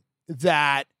people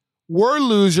that were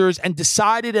losers and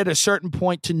decided at a certain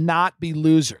point to not be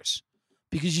losers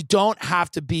because you don't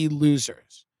have to be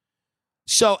losers.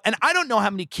 So, and I don't know how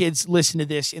many kids listen to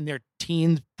this in their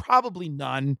teens, probably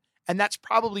none. And that's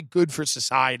probably good for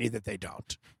society that they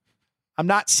don't. I'm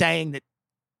not saying that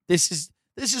this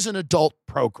is an adult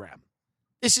program.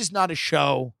 This is not a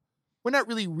show. We're not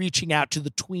really reaching out to the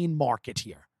tween market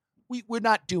here. We're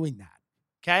not doing that,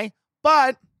 okay?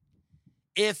 But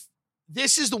if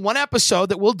this is the one episode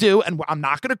that we'll do, and I'm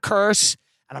not going to curse,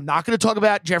 and I'm not going to talk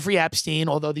about Jeffrey Epstein,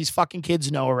 although these fucking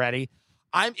kids know already.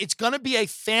 It's going to be a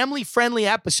family-friendly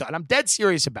episode. I'm dead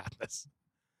serious about this.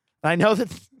 And I know that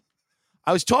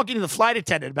I was talking to the flight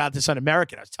attendant about this on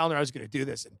American. I was telling her I was going to do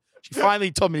this, and she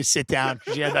finally told me to sit down.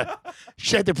 She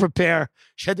had to prepare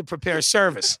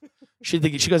service. She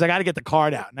goes, I got to get the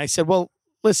card out. And I said, well,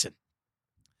 listen,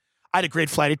 I had a great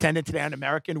flight attendant today on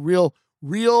American, real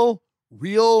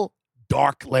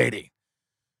dark lady.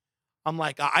 I'm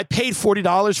like, I paid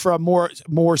 $40 for a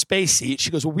more space seat. She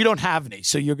goes, well, we don't have any.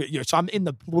 So so I'm in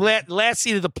the last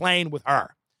seat of the plane with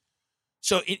her.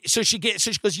 So she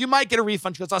goes, you might get a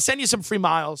refund. She goes, I'll send you some free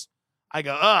miles. I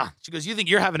go, ugh. She goes, you think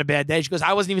you're having a bad day? She goes,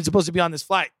 I wasn't even supposed to be on this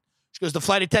flight. She goes, the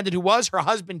flight attendant her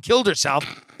husband killed herself.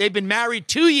 They've been married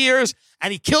 2 years,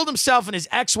 and he killed himself in his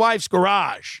ex-wife's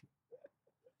garage.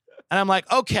 And I'm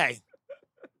like, okay,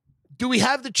 do we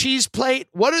have the cheese plate?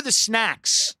 What are the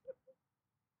snacks?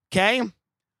 Okay.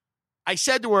 I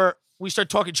said to her, we start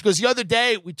talking. She goes, the other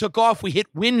day we took off, we hit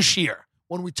wind shear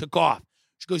when we took off.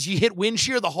 She goes, you hit wind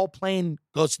shear, the whole plane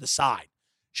goes to the side.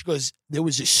 She goes, there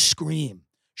was a scream.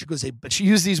 She goes, but she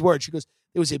used these words. She goes,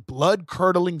 there was a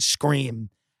blood-curdling scream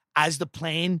as the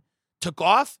plane took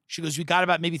off. She goes, we got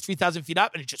about maybe 3,000 feet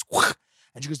up, and it just,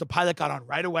 and she goes, the pilot got on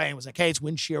right away and was like, hey, it's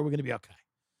wind shear. We're going to be okay.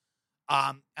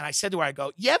 And I said to her, I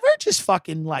go, you ever just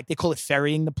fucking they call it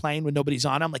ferrying the plane when nobody's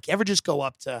on? I'm like, you ever just go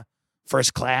up to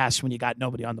first class when you got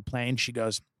nobody on the plane? She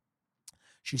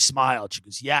smiled. She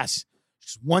goes, yes.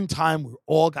 She goes, one time we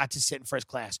all got to sit in first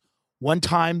class. One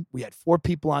time we had 4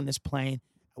 people on this plane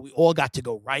and we all got to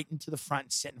go right into the front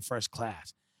and sit in first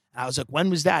class. And I was like, when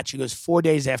was that? She goes, 4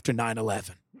 days after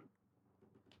 9/11.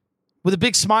 With a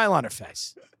big smile on her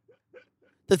face.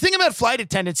 The thing about flight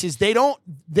attendants is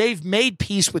they've made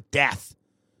peace with death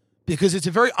because it's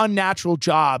a very unnatural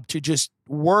job to just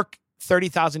work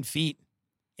 30,000 feet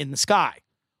in the sky.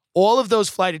 All of those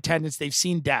flight attendants, they've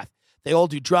seen death. They all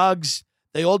do drugs.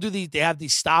 They have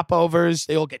these stopovers.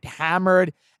 They all get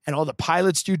hammered, and all the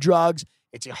pilots do drugs.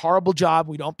 It's a horrible job.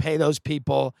 We don't pay those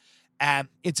people. And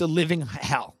it's a living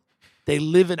hell. They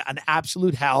live in an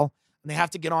absolute hell, and they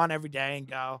have to get on every day and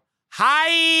go,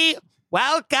 hi,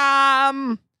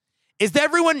 welcome. Is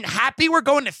everyone happy we're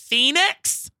going to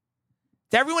Phoenix?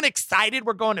 Is everyone excited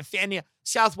we're going to Phoenix?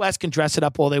 Southwest can dress it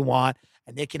up all they want.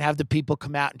 and they can have the people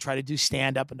come out and try to do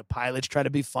stand-up, and the pilots try to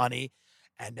be funny,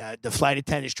 and the flight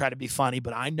attendants try to be funny,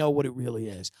 but I know what it really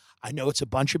is. I know it's a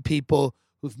bunch of people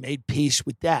who've made peace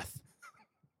with death.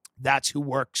 That's who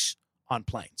works on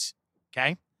planes,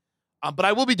 okay? But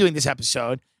I will be doing this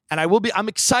episode, and I'm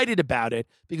excited about it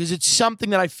because it's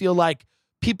something that I feel like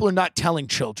people are not telling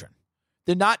children.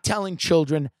 They're not telling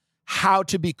children how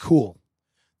to be cool.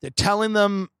 They're telling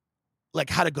them, like,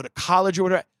 how to go to college or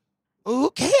whatever.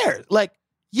 Who cares? Like,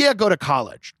 yeah, go to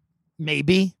college.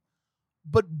 Maybe.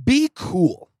 But be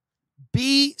cool.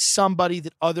 Be somebody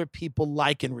that other people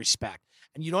like and respect.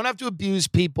 And you don't have to abuse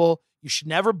people. You should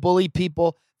never bully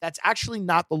people. That's actually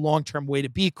not the long-term way to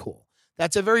be cool.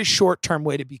 That's a very short-term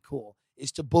way to be cool,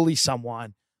 is to bully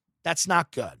someone. That's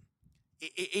not good.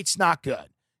 It's not good.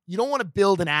 You don't want to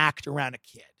build an act around a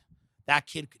kid. That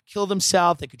kid could kill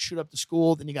themselves. They could shoot up the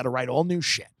school. Then you got to write all new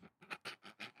shit.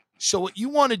 So what you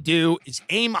want to do is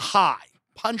aim high,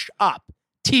 punch up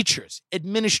teachers,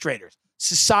 administrators,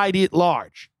 society at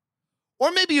large.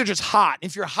 Or maybe you're just hot.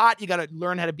 If you're hot, you got to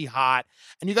learn how to be hot.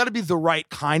 And you got to be the right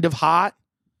kind of hot.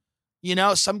 You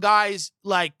know, some guys,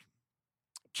 like,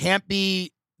 can't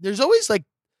be, there's always, like,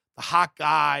 the hot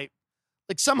guy.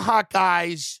 Like, some hot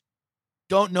guys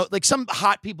don't know, like, some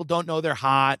hot people don't know they're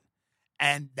hot.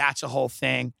 And that's a whole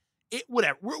thing.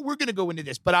 Whatever. We're going to go into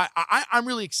this. But I'm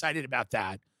really excited about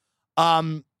that.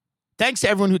 Thanks to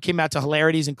everyone who came out to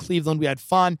Hilarities in Cleveland. We had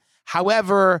fun.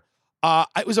 However,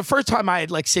 it was the first time I had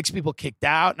like 6 people kicked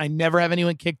out, and I never have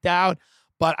anyone kicked out.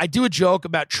 But I do a joke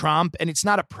about Trump, and it's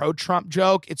not a pro-Trump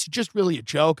joke. It's just really a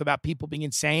joke about people being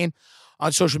insane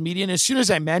on social media. And as soon as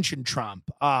I mentioned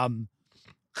Trump, all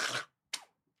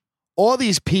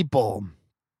these people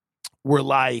were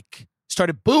like,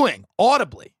 started booing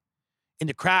audibly in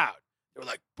the crowd. They were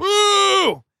like,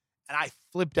 boo! And I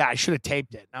flipped out. I should have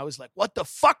taped it. And I was like, what the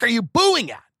fuck are you booing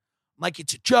at? I'm like,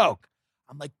 it's a joke.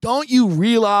 I'm like, don't you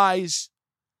realize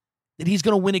that he's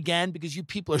going to win again because you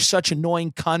people are such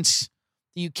annoying cunts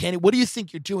that you can't? What do you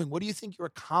think you're doing? What do you think you're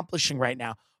accomplishing right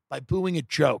now by booing a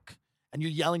joke? And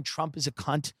you're yelling Trump is a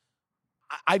cunt?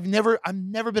 I've never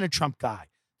been a Trump guy.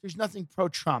 There's nothing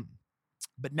pro-Trump.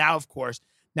 But now, of course,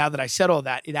 now that I said all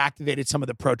that, it activated some of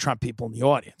the pro-Trump people in the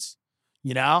audience,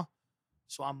 you know?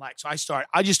 So I'm like, I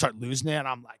just start losing it. And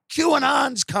I'm like,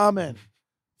 QAnon's coming.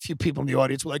 A few people in the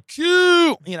audience were like, Q,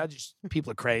 you know, just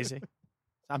people are crazy.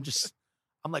 I'm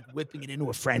like whipping it into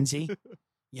a frenzy,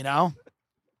 you know?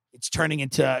 It's turning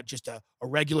into just a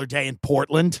regular day in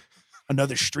Portland,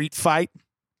 another street fight.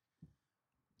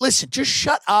 Listen, just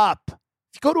shut up.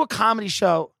 If you go to a comedy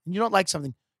show and you don't like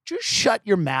something, just shut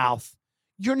your mouth.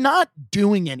 You're not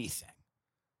doing anything.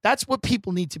 That's what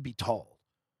people need to be told.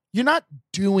 You're not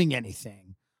doing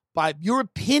anything. By your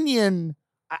opinion,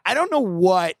 I don't know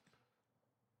what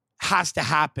has to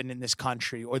happen in this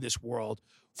country or this world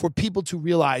for people to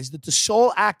realize that the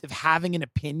sole act of having an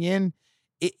opinion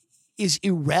is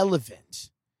irrelevant.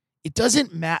 It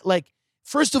doesn't matter. Like,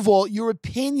 first of all, your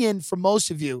opinion for most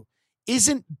of you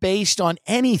isn't based on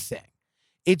anything.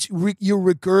 It's you're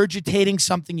regurgitating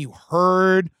something you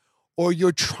heard, or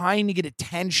you're trying to get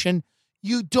attention.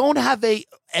 You don't have a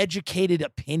educated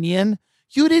opinion.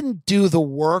 You didn't do the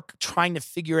work trying to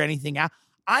figure anything out.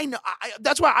 I know.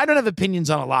 That's why I don't have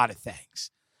opinions on a lot of things,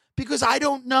 because I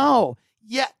don't know.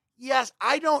 Yes,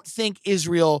 I don't think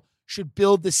Israel should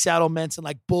build the settlements and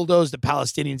like bulldoze the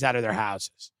Palestinians out of their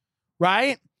houses,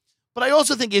 right? But I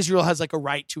also think Israel has like a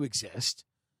right to exist.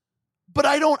 But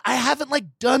I haven't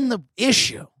like done the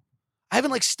issue. I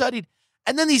haven't like studied.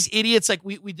 And then these idiots, like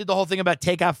we did the whole thing about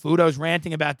takeout food. I was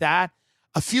ranting about that.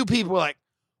 A few people were like,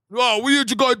 oh, we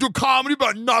just going to do comedy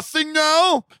about nothing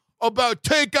now? About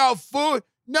takeout food?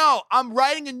 No, I'm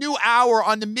writing a new hour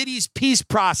on the Mideast peace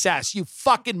process, you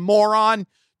fucking moron.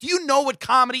 Do you know what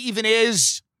comedy even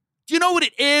is? Do you know what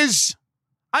it is?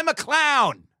 I'm a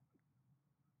clown.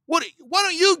 Why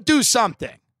don't you do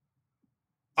something?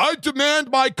 I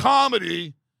demand my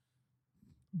comedy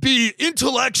be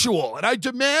intellectual, and I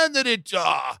demand that it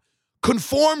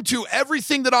conform to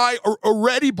everything that I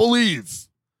already believe.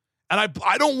 And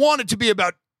I don't want it to be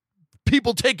about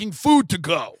people taking food to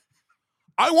go.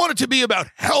 I want it to be about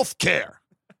health care.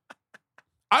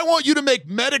 I want you to make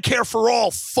Medicare for all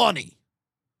funny.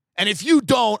 And if you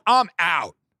don't, I'm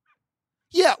out.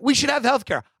 Yeah, we should have health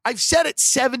care. I've said it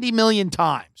 70 million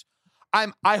times.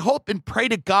 I hope and pray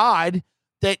to God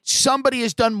that somebody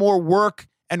has done more work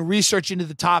and research into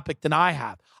the topic than I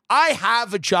have. I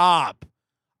have a job.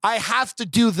 I have to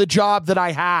do the job that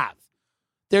I have.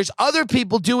 There's other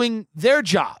people doing their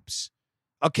jobs.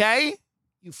 Okay?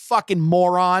 You fucking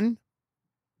moron.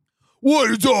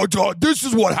 What is this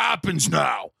is what happens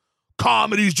now.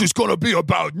 comedy's just going to be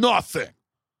about nothing.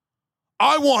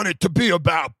 I want it to be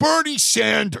about Bernie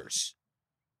Sanders.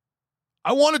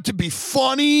 I want it to be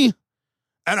funny,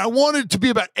 and I want it to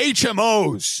be about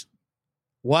HMOs.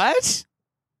 What?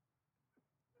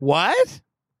 What?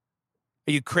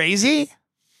 Are you crazy?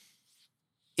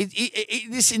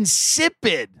 This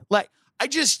insipid. Like, I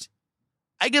get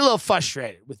a little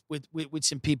frustrated with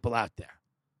some people out there.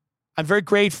 I'm very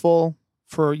grateful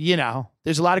for,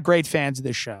 there's a lot of great fans of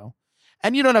this show.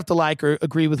 And you don't have to like or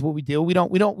agree with what we do. We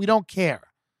don't care.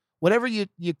 Whatever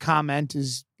you comment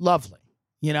is lovely.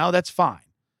 That's fine.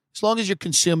 As long as you're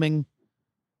consuming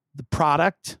the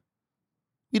product,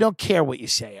 we don't care what you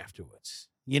say afterwards.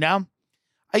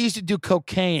 I used to do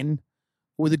cocaine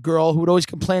with a girl who would always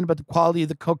complain about the quality of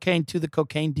the cocaine to the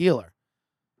cocaine dealer.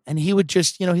 And he would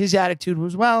just, his attitude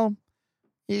was, well,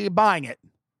 you're buying it.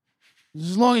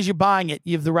 As long as you're buying it,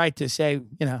 you have the right to say,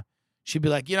 she'd be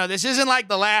like, this isn't like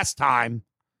the last time.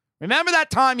 Remember that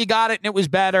time you got it and it was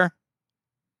better?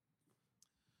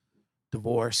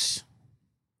 Divorce.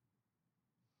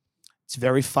 It's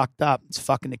very fucked up. It's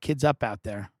fucking the kids up out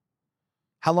there.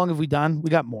 How long have we done? We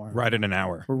got more. Right at an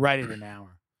hour. We're right at an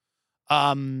hour.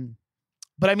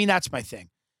 But I mean, that's my thing.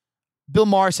 Bill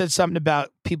Maher said something about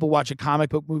people watching comic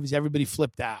book movies. Everybody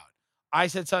flipped out. I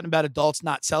said something about adults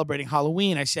not celebrating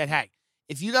Halloween. I said, hey,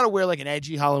 if you got to wear like an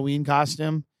edgy Halloween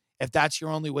costume, if that's your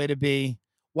only way to be,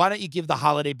 why don't you give the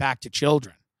holiday back to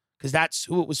children? Because that's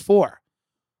who it was for.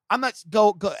 I'm not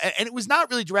go. And it was not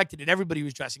really directed at everybody who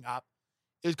was dressing up.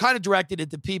 It was kind of directed at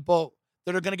the people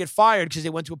that are going to get fired because they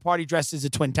went to a party dressed as the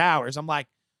Twin Towers. I'm like,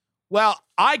 well,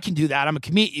 I can do that. I'm a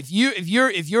comedian.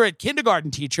 If you're a kindergarten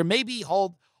teacher, maybe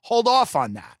hold off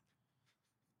on that.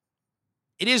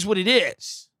 It is what it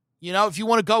is. If you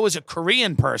want to go as a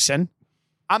Korean person,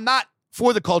 I'm not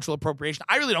for the cultural appropriation.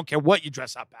 I really don't care what you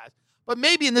dress up as. But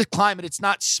maybe in this climate, it's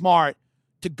not smart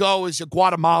to go as a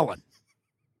Guatemalan.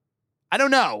 I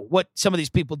don't know what some of these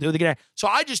people do. So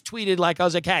I just tweeted, I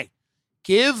was like, hey,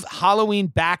 give Halloween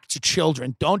back to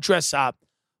children. Don't dress up.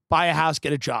 Buy a house,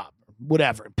 get a job,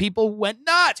 whatever. People went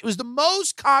nuts. It was the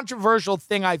most controversial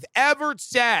thing I've ever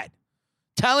said.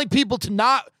 Telling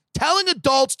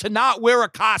adults to not wear a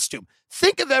costume.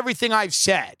 Think of everything I've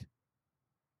said.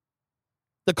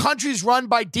 The country's run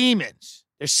by demons.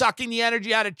 They're sucking the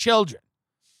energy out of children.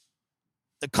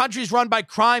 The country's run by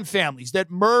crime families that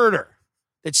murder,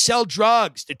 that sell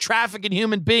drugs, that traffic in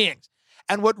human beings.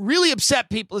 And what really upset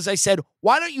people is I said,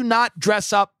 why don't you not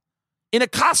dress up in a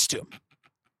costume?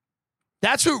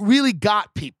 That's what really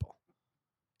got people.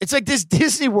 It's like this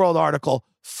Disney World article.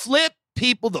 Flip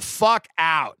people the fuck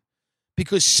out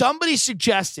because somebody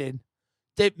suggested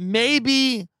that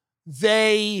maybe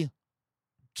they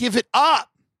give it up.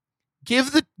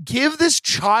 Give this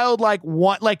childlike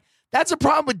one. That's a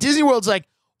problem with Disney World's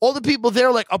all the people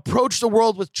there approach the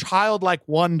world with childlike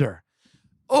wonder.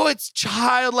 Oh, it's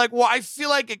childlike. Well, I feel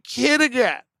like a kid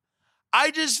again.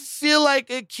 I just feel like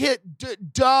a kid.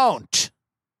 Don't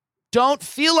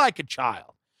feel like a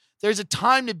child. There's a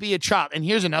time to be a child. And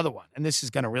here's another one. And this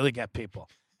is going to really get people.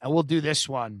 And we'll do this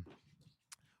one.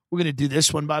 We're going to do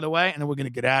this one, by the way, and then we're going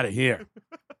to get out of here.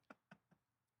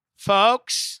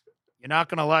 Folks, you're not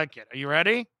going to like it. Are you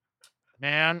ready?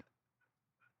 Man,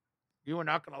 you are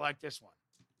not going to like this one.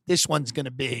 This one's going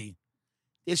to be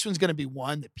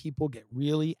one that people get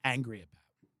really angry about.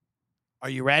 Are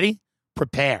you ready?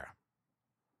 Prepare.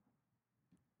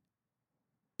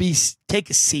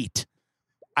 Take a seat.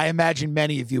 I imagine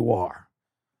many of you are.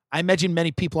 I imagine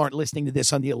many people aren't listening to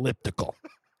this on the elliptical.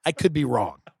 I could be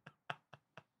wrong.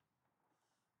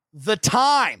 The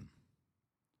time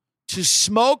to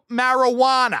smoke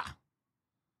marijuana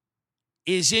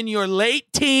is in your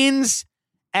late teens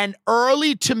and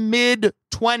early to mid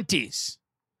 20s.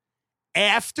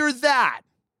 After that,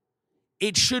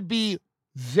 it should be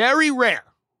very rare.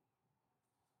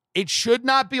 It should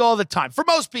not be all the time for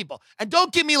most people. And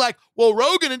don't give me well,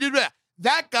 Rogan and do that.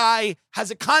 That guy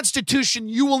has a constitution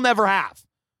you will never have.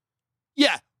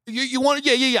 Yeah, you want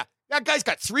to, yeah. That guy's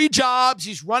got 3 jobs.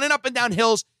 He's running up and down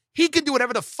hills. He can do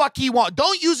whatever the fuck he wants.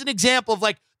 Don't use an example of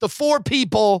the 4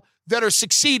 people that are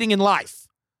succeeding in life.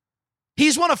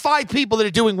 He's one of 5 people that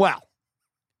are doing well.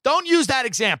 Don't use that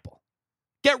example.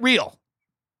 Get real.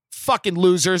 Fucking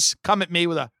losers. Come at me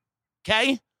with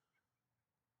okay?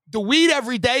 The weed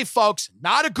every day, folks,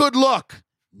 not a good look.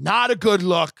 Not a good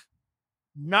look.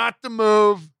 Not the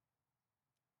move.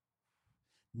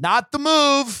 Not the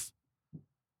move.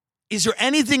 Is there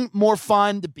anything more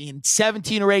fun than being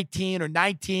 17 or 18 or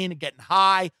 19 and getting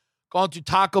high, going to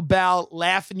Taco Bell,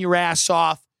 laughing your ass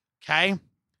off, okay?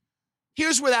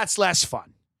 Here's where that's less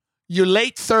fun. Your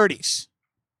late 30s.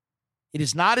 It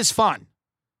is not as fun.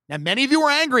 Now, many of you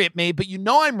are angry at me, but you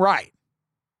know I'm right.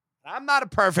 I'm not a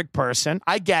perfect person.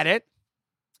 I get it.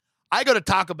 I go to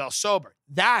Taco Bell sober.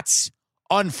 That's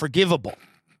unforgivable.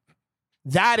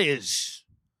 That is,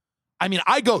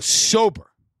 I go sober.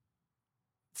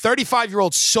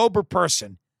 35-year-old sober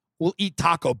person will eat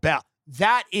Taco Bell.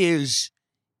 That is,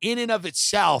 in and of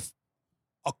itself,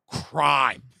 a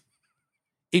crime.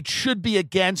 It should be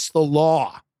against the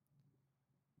law.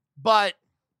 But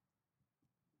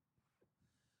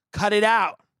cut it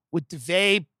out with the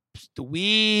vape, the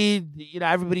weed,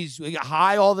 everybody's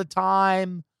high all the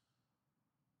time.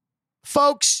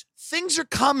 Folks, things are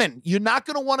coming. You're not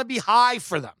going to want to be high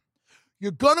for them.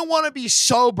 You're going to want to be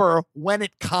sober when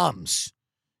it comes.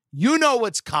 You know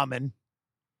what's coming,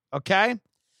 okay?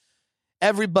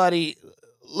 Everybody,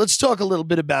 let's talk a little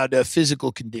bit about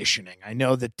physical conditioning. I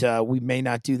know that we may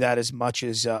not do that as much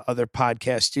as other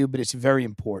podcasts do, but it's very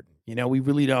important. We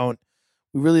really don't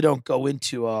go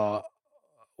into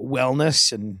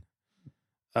wellness and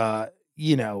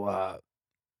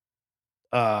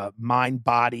mind,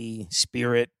 body,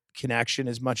 spirit connection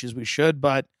as much as we should,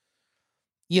 but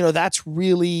that's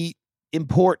really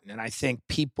important. And I think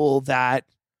people that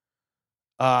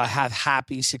have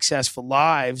happy, successful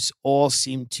lives all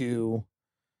seem to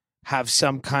have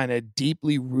some kind of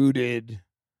deeply rooted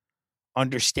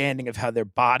understanding of how their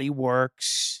body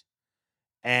works,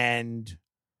 and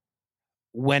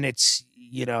when it's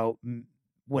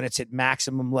at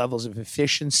maximum levels of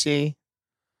efficiency,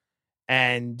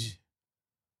 and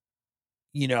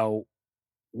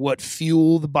what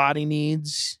fuel the body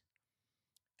needs.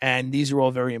 And these are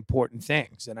all very important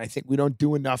things. And I think we don't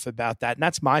do enough about that. And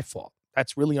that's my fault.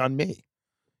 That's really on me.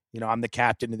 I'm the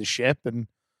captain of the ship, and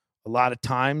a lot of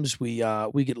times we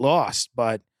get lost,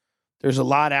 but there's a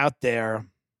lot out there.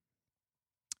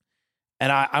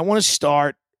 And I want to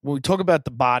start, when we talk about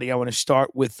the body, I want to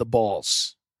start with the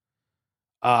balls,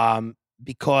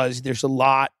 because there's a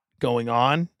lot going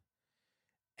on,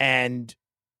 and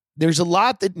there's a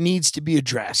lot that needs to be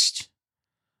addressed.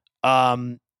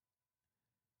 A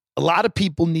lot of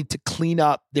people need to clean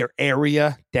up their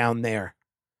area down there.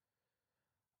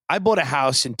 I bought a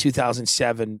house in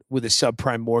 2007 with a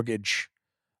subprime mortgage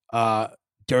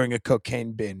during a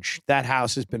cocaine binge. That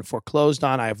house has been foreclosed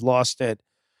on. I have lost it.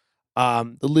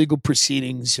 The legal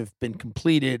proceedings have been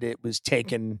completed. It was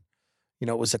taken,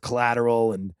 it was a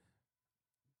collateral, and,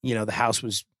 the house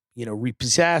was,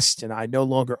 repossessed, and I no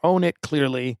longer own it,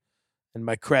 clearly. And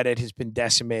my credit has been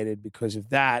decimated because of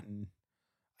that. And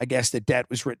I guess the debt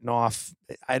was written off.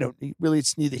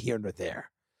 It's neither here nor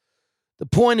there. The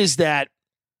point is that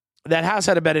house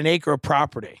had about an acre of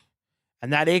property,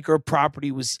 and that acre of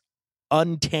property was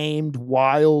untamed,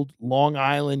 wild, Long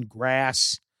Island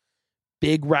grass.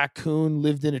 Big raccoon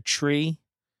lived in a tree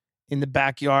in the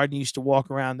backyard and used to walk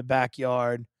around the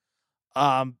backyard.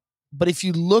 But if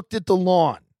you looked at the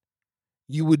lawn,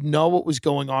 you would know what was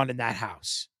going on in that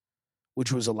house,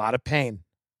 which was a lot of pain.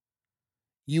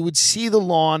 You would see the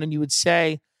lawn and you would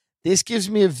say, this gives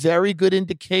me a very good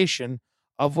indication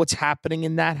of what's happening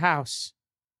in that house,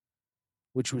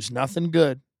 which was nothing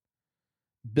good.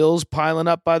 Bills piling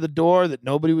up by the door that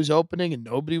nobody was opening and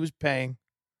nobody was paying.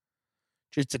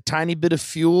 Just a tiny bit of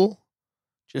fuel,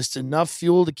 just enough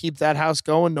fuel to keep that house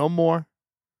going, no more.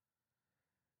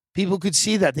 People could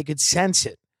see that. They could sense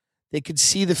it. They could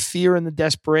see the fear and the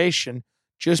desperation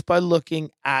just by looking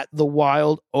at the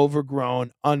wild,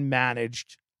 overgrown,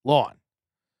 unmanaged lawn.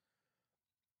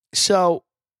 So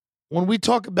when we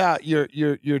talk about your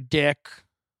dick,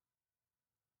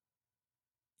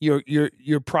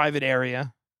 your private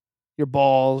area, your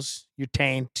balls, your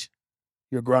taint,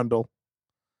 your grundle,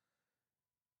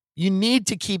 you need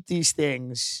to keep these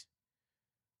things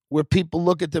where people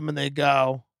look at them and they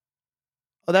go,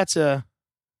 oh, that's a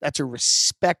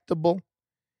respectable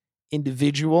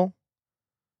individual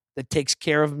that takes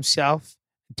care of himself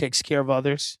and takes care of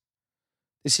others.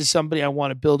 This is somebody I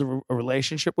want to build a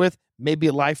relationship with, maybe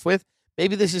a life with.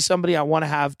 Maybe this is somebody I want to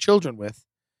have children with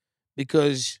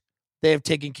because they have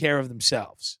taken care of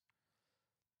themselves.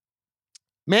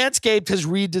 Manscaped has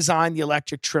redesigned the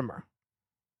electric trimmer.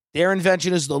 Their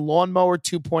invention is the Lawnmower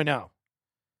 2.0.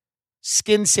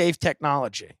 Skin-safe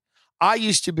technology. I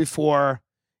used to, before,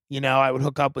 I would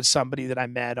hook up with somebody that I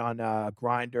met on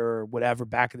Grindr or whatever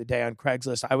back in the day on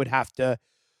Craigslist. I would have to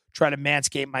try to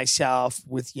manscape myself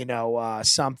with,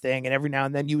 something. And every now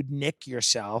and then you would nick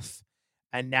yourself.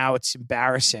 And now it's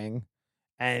embarrassing.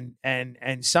 And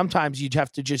sometimes you'd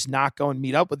have to just not go and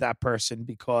meet up with that person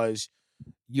because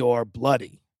you're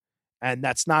bloody. And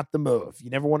that's not the move. You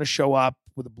never want to show up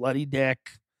with a bloody dick.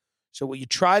 So what you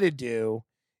try to do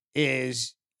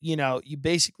is you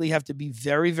basically have to be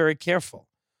very, very careful.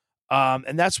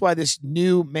 And that's why this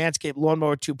new Manscaped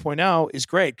Lawnmower 2.0 is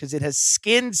great, because it has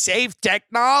skin-safe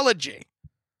technology.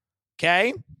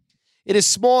 Okay? It is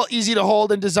small, easy to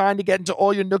hold, and designed to get into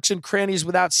all your nooks and crannies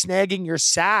without snagging your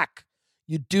sack.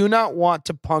 You do not want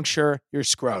to puncture your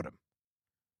scrotum.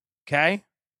 Okay?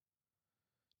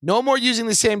 No more using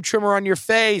the same trimmer on your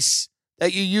face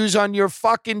that you use on your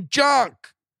fucking junk.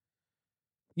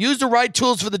 Use the right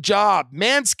tools for the job.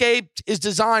 Manscaped is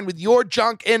designed with your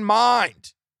junk in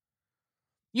mind.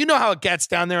 You know how it gets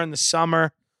down there in the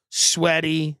summer,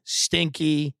 sweaty,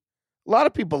 stinky. A lot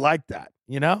of people like that,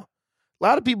 A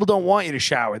lot of people don't want you to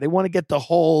shower. They want to get the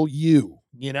whole you,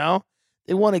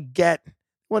 They want to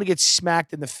get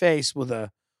smacked in the face with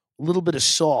a little bit of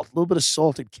salt, a little bit of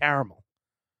salted caramel.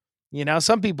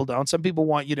 Some people don't. Some people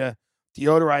want you to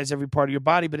deodorize every part of your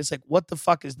body, but it's like, what the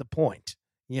fuck is the point?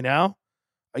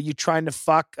 Are you trying to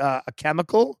fuck a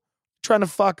chemical? Trying to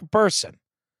fuck a person?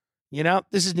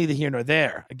 This is neither here nor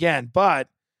there. Again, but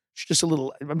it's just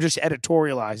I'm just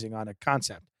editorializing on a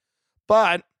concept.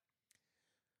 But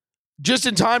just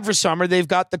in time for summer, they've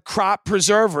got the Crop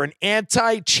Preserver, an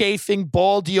anti-chafing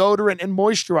ball deodorant and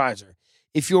moisturizer.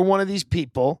 If you're one of these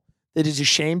people that is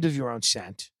ashamed of your own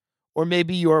scent, or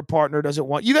maybe your partner doesn't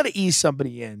want, you got to ease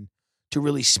somebody in to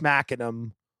really smacking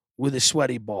them with a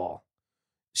sweaty ball.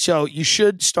 So you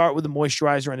should start with a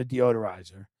moisturizer and a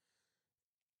deodorizer.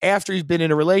 After you've been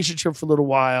in a relationship for a little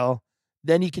while,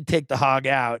 then you can take the hog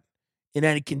out in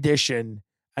any condition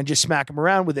and just smack him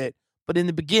around with it. But in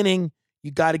the beginning,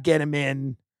 you got to get him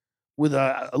in with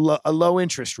a low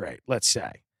interest rate, let's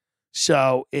say.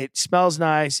 So it smells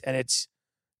nice and it's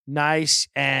nice.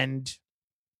 And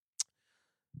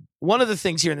one of the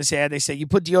things here in this ad, they say you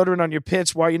put deodorant on your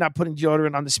pits. Why are you not putting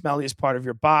deodorant on the smelliest part of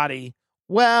your body?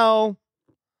 Well,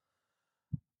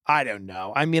 I don't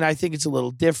know. I mean, I think it's a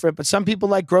little different, but some people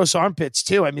like gross armpits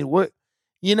too. I mean,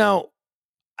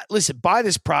 listen, buy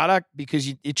this product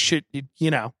because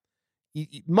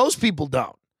most people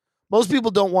don't. Most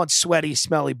people don't want sweaty,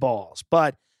 smelly balls,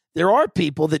 but there are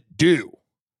people that do.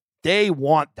 They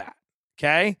want that,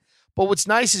 okay? But what's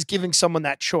nice is giving someone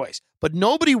that choice. But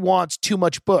nobody wants too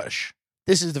much bush.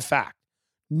 This is the fact.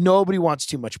 Nobody wants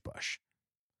too much bush.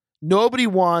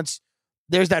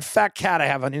 There's that fat cat I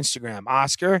have on Instagram,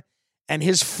 Oscar, and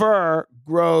his fur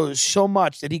grows so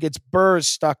much that he gets burrs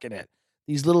stuck in it.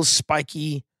 These little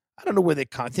spiky, I don't know where they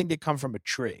come. I think they come from a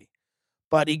tree.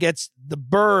 But he gets the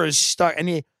burrs stuck,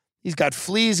 and he's got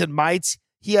fleas and mites.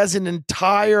 He has an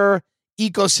entire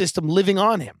ecosystem living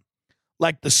on him,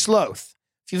 like the sloth.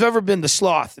 If you've ever been the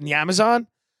sloth in the Amazon,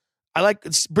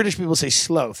 British people say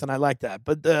sloth, and I like that.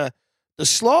 But the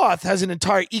sloth has an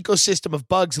entire ecosystem of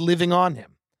bugs living on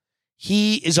him.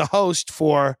 He is a host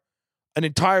for an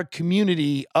entire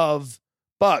community of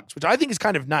bugs, which I think is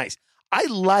kind of nice. I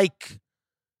like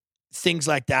things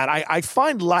like that. I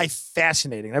find life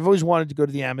fascinating. I've always wanted to go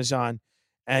to the Amazon,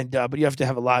 but you have to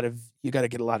have you got to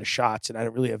get a lot of shots, and I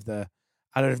don't have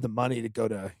the money to go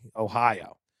to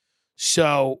Ohio.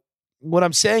 So what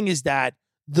I'm saying is that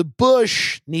the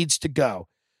bush needs to go.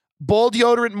 Ball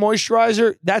deodorant and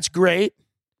moisturizer, that's great,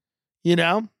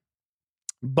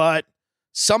 but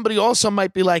somebody also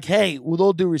might be like, hey, with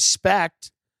all due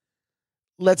respect,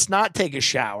 let's not take a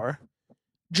shower.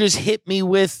 Just hit me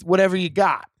with whatever you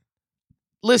got.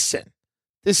 Listen,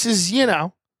 this is,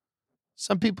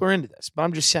 some people are into this, but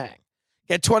I'm just saying.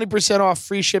 Get 20% off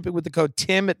free shipping with the code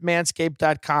Tim at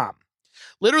manscaped.com.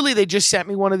 Literally, they just sent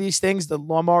me one of these things, the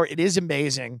lawnmower. It is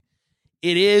amazing.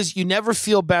 It is. You never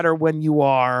feel better when you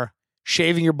are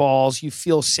shaving your balls. You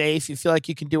feel safe. You feel like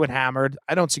you can do it hammered.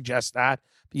 I don't suggest that.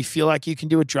 But you feel like you can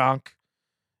do it drunk.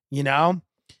 You feel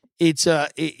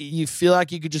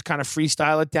like you could just kind of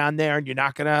freestyle it down there and you're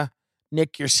not going to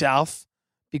nick yourself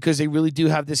because they really do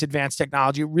have this advanced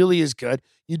technology. It really is good.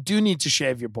 You do need to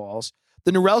shave your balls.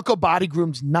 The Norelco body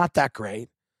groom's not that great.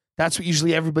 That's what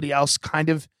usually everybody else kind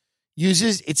of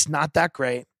uses. It's not that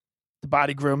great. The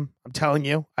body groom, I'm telling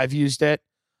you, I've used it.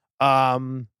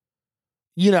 And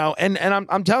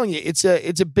I'm telling you, it's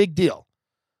a big deal.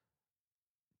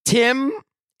 Tim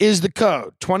is the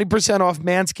code. 20% off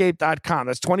manscaped.com.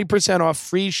 That's 20% off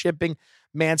free shipping,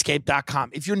 manscaped.com.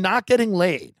 If you're not getting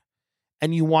laid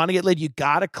and you want to get laid, you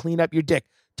got to clean up your dick.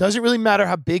 Doesn't really matter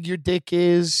how big your dick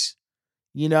is,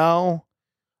 It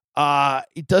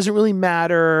doesn't really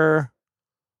matter.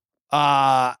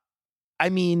 There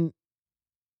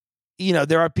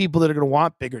are people that are going to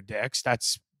want bigger dicks.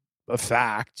 That's a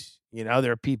fact.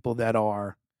 There are people that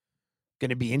are going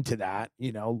to be into that,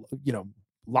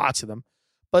 lots of them.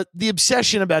 But the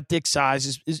obsession about dick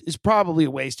size is probably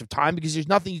a waste of time because there's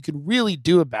nothing you can really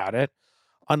do about it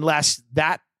unless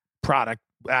that product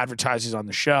advertises on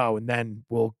the show, and then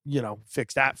we'll,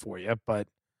 fix that for you. But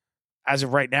as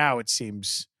of right now, it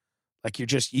seems like you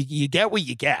get what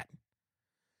you get.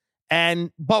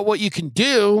 But what you can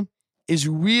do is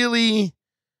really,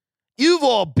 you've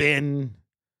all been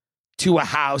to a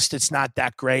house that's not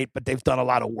that great, but they've done a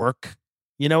lot of work.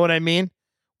 You know what I mean?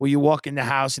 Where you walk in the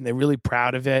house and they're really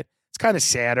proud of it. It's kind of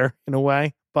sadder in a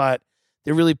way, but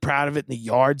they're really proud of it. And the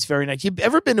yard's very nice. You've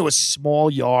ever been to a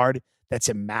small yard that's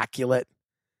immaculate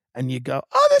and you go,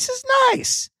 oh, this is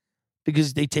nice,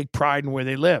 because they take pride in where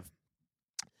they live.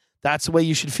 That's the way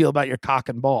you should feel about your cock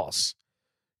and balls.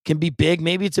 Can be big.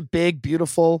 Maybe it's a big,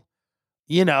 beautiful,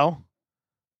 big,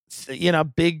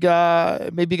 maybe you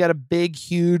got a big,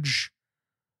 huge,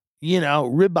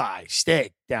 ribeye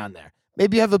steak down there.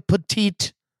 Maybe you have a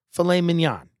petite filet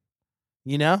mignon,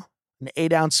 an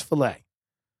 8-ounce filet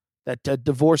that a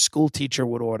divorced school teacher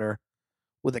would order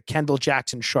with a Kendall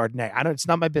Jackson Chardonnay. It's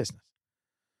not my business.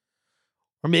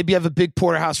 Or maybe you have a big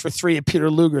porterhouse for 3 at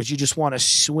Peter Luger's. You just want to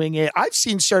swing it. I've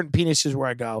seen certain penises where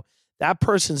I go, that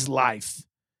person's life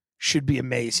should be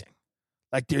amazing.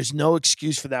 Like, there's no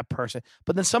excuse for that person.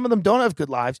 But then some of them don't have good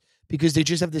lives because they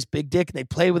just have this big dick and they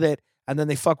play with it and then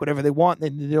they fuck whatever they want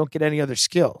and they don't get any other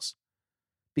skills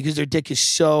because their dick is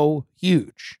so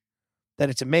huge that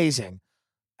it's amazing.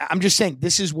 I'm just saying,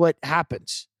 this is what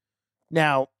happens.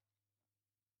 Now,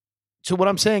 so what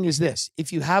I'm saying is this.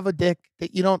 If you have a dick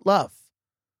that you don't love,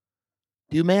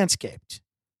 do Manscaped.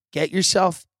 Get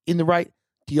yourself in the right,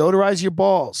 deodorize your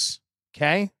balls,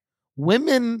 okay?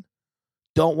 Women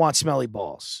don't want smelly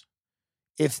balls.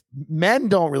 If men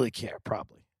don't really care,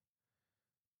 probably.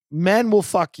 Men will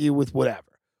fuck you with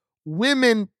whatever.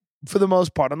 Women, for the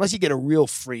most part, unless you get a real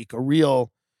freak, a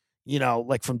real,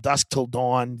 like from dusk till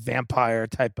dawn, vampire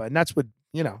type of, and that's what,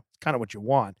 kind of what you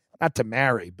want. Not to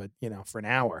marry, but, for an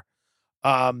hour.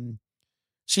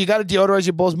 So you got to deodorize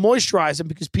your balls, moisturize them,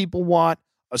 because people want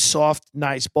a soft,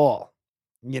 nice ball.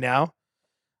 I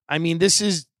mean, this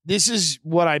is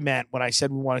what I meant when I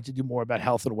said we wanted to do more about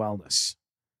health and wellness.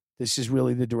 This is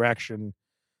really the direction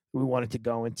we wanted to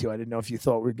go into. I didn't know if you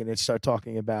thought we were going to start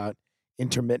talking about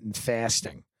intermittent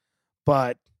fasting,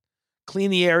 but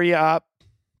clean the area up.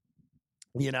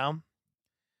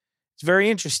 It's very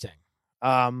interesting.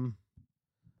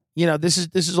 This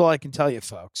is all I can tell you,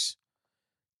 folks.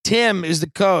 Tim is the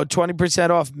code, 20%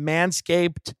 off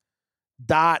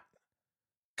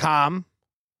manscaped.com,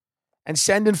 and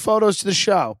send in photos to the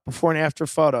show, before and after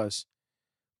photos.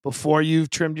 Before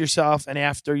you've trimmed yourself and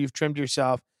after you've trimmed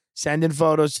yourself, send in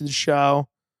photos to the show.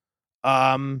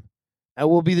 And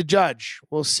we'll be the judge.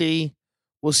 We'll see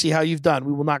how you've done.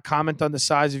 We will not comment on the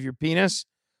size of your penis.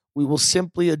 We will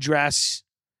simply address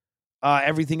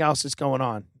everything else that's going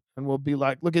on. And we'll be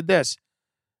like, look at this.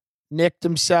 Nicked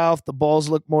himself. The balls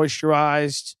look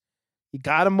moisturized. You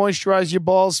got to moisturize your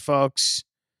balls, folks.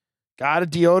 Got to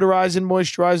deodorize and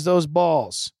moisturize those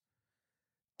balls.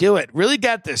 Do it. Really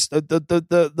get this.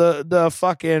 The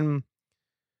fucking,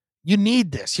 you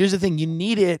need this. Here's the thing. You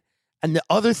need it. And the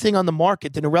other thing on the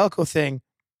market, the Norelco thing,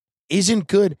 isn't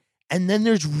good. And then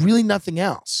there's really nothing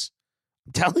else.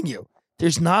 I'm telling you,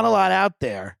 there's not a lot out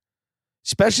there,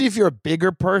 especially if you're a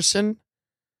bigger person,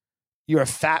 you're a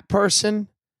fat person.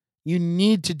 You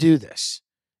need to do this.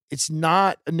 It's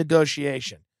not a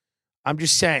negotiation. I'm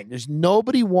just saying,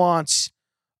 nobody wants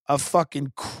a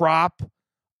fucking crop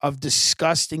of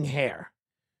disgusting hair.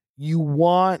 You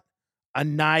want a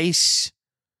nice,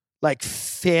 like,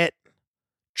 fit,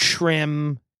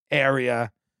 trim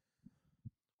area.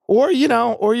 Or, you'd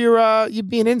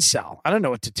be an incel. I don't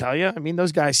know what to tell you. I mean,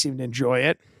 those guys seem to enjoy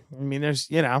it. I mean, there's,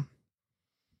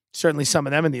 certainly some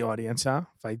of them in the audience, huh?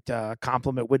 If I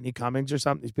compliment Whitney Cummings or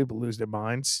something, these people lose their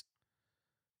minds.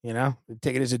 They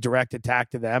take it as a direct attack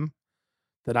to them,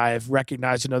 that I have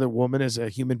recognized another woman as a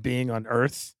human being on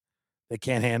earth. They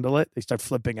can't handle it. They start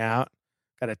flipping out.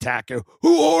 Got to attack her.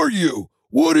 Who are you?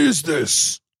 What is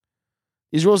this?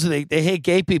 These rules, they hate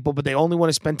gay people, but they only want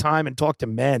to spend time and talk to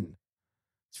men.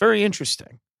 It's very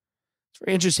interesting. It's a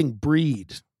very interesting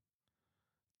breed.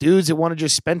 Dudes that want to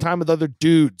just spend time with other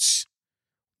dudes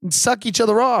and suck each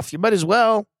other off. You might as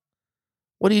well.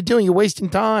 What are you doing? You're wasting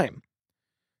time.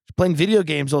 You're playing video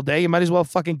games all day. You might as well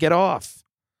fucking get off.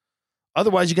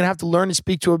 Otherwise, you're going to have to learn to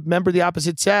speak to a member of the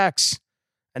opposite sex.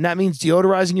 And that means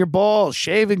deodorizing your balls,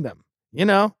 shaving them.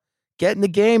 Get in the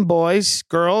game, boys,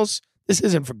 girls. This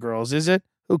isn't for girls, is it?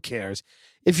 Who cares?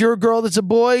 If you're a girl that's a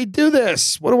boy, do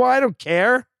this. What do I don't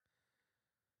care.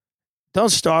 Don't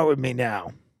start with me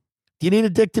now. Do you need a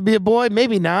dick to be a boy?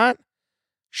 Maybe not.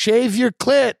 Shave your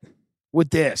clit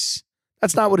with this.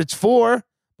 That's not what it's for,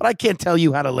 but I can't tell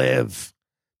you how to live.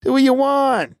 Do what you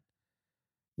want.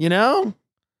 You know?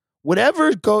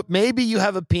 Whatever. Maybe you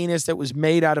have a penis that was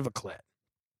made out of a clit.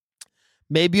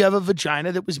 Maybe you have a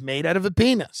vagina that was made out of a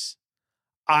penis.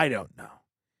 I don't know.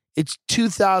 It's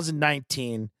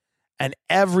 2019 and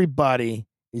everybody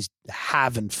is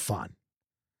having fun.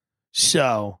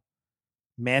 So,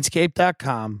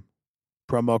 manscaped.com,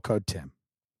 promo code Tim.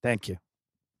 Thank you.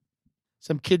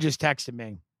 Some kid just texted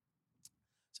me.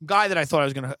 Some guy that I thought I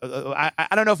was going to,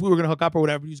 I don't know if we were going to hook up or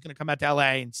whatever. He was going to come out to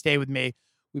LA and stay with me.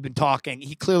 We've been talking.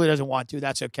 He clearly doesn't want to.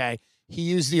 That's okay. He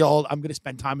used the old, I'm going to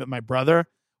spend time with my brother,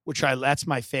 which that's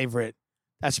my favorite.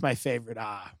 That's my favorite.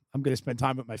 I'm going to spend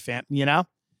time with my family, you know?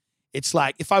 It's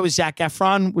like, if I was Zac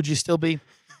Efron, would you still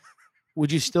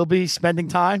be spending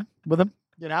time with him?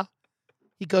 You know?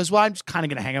 He goes, well, I'm just kind of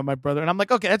going to hang out with my brother. And I'm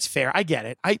like, okay, that's fair. I get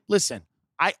it. I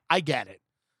get it.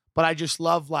 But I just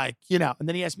love, like, you know. And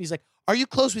then he asked me, he's like, are you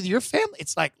close with your family?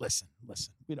 It's like, listen,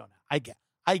 we don't know. I get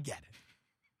it.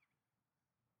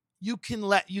 You can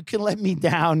let me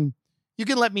down. You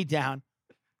can let me down.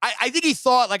 I think he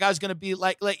thought like I was gonna be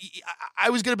like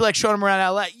I was gonna be like showing him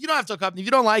around LA. You don't have to hook up. If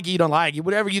you don't like it, you don't like it.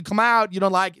 Whatever, you come out, you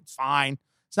don't like it, it's fine.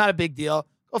 It's not a big deal.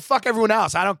 Go fuck everyone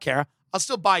else. I don't care. I'll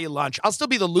still buy you lunch. I'll still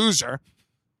be the loser.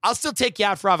 I'll still take you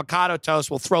out for avocado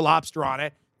toast. We'll throw lobster on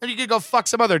it. Then you can go fuck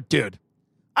some other dude.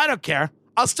 I don't care.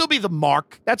 I'll still be the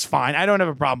mark. That's fine. I don't have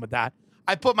a problem with that.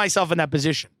 I put myself in that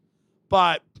position.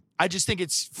 But I just think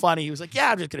it's funny. He was like,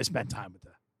 yeah, I'm just gonna spend time with that.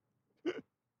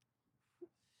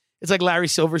 It's like Larry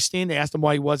Silverstein. They asked him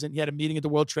why he wasn't. He had a meeting at the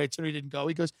World Trade Center. He didn't go.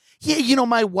 He goes, yeah, you know,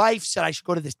 my wife said I should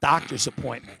go to this doctor's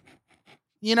appointment.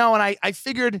 You know, and I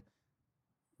figured,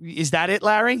 is that it,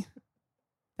 Larry?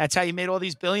 That's how you made all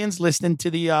these billions, listening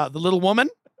to the little woman?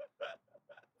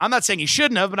 I'm not saying he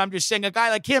shouldn't have, but I'm just saying a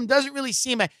guy like him doesn't really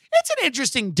seem it's an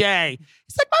interesting day.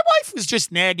 It's like my wife was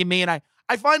just nagging me, and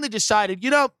I finally decided,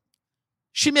 you know,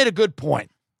 she made a good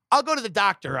point. I'll go to the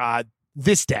doctor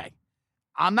this day.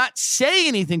 I'm not saying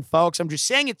anything, folks. I'm just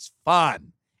saying it's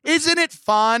fun. Isn't it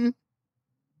fun?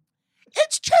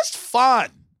 It's just fun.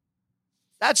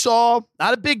 That's all.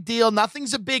 Not a big deal.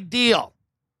 Nothing's a big deal.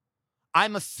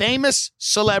 I'm a famous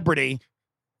celebrity,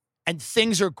 and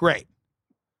things are great.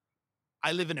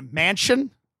 I live in a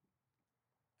mansion,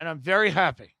 and I'm very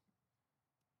happy.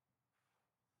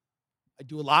 I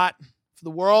do a lot for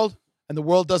the world, and the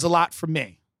world does a lot for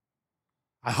me.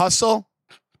 I hustle.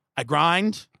 I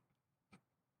grind.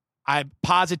 I'm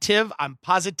positive. I'm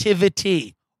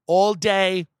positivity all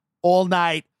day, all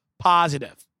night,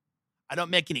 positive. I don't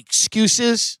make any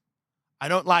excuses. I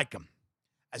don't like them.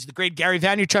 As the great Gary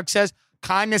Vaynerchuk says,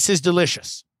 kindness is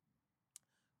delicious.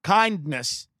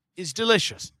 Kindness is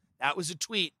delicious. That was a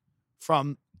tweet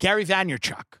from Gary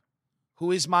Vaynerchuk,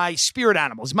 who is my spirit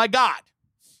animal, is my God.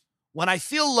 When I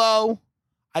feel low,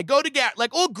 I go to Gary,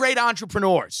 like all great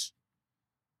entrepreneurs.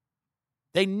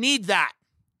 They need that.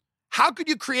 How could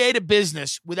you create a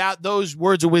business without those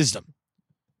words of wisdom?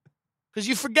 Because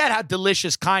you forget how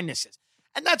delicious kindness is.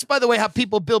 And that's, by the way, how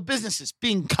people build businesses,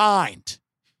 being kind.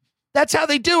 That's how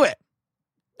they do it.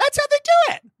 That's how they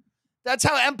do it. That's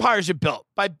how empires are built,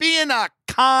 by being a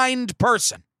kind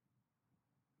person.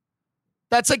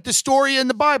 That's like the story in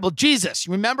the Bible. Jesus,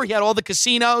 you remember he had all the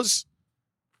casinos?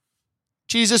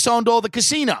 Jesus owned all the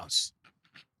casinos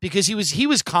because he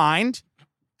was kind.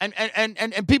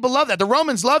 And people love that. The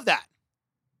Romans love that.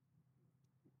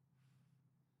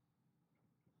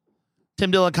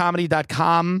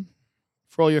 TimDillonComedy.com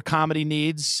for all your comedy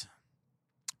needs.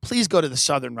 Please go to the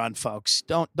Southern Run, folks.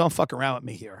 Don't fuck around with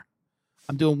me here.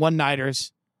 I'm doing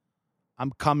one-nighters.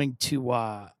 I'm coming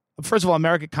to, first of all,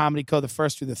 American Comedy Co. the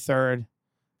 1st through the 3rd.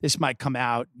 This might come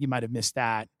out. You might have missed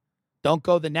that. Don't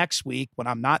go the next week when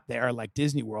I'm not there, like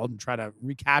Disney World, and try to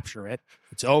recapture it.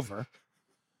 It's over.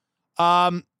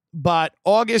 But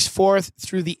August 4th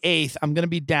through the 8th, I'm going to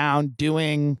be down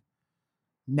doing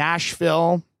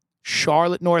Nashville,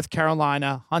 Charlotte, North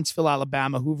Carolina, Huntsville,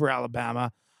 Alabama, Hoover,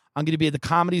 Alabama. I'm going to be at the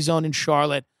Comedy Zone in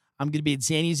Charlotte. I'm going to be at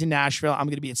Zanies in Nashville. I'm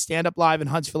going to be at Stand Up Live in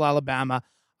Huntsville, Alabama.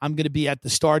 I'm going to be at the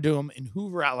Stardome in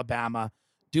Hoover, Alabama,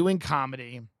 doing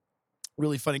comedy.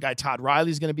 Really funny guy, Todd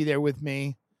Riley's going to be there with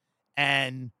me,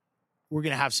 and we're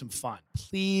going to have some fun.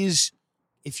 Please,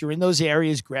 if you're in those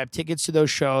areas, grab tickets to those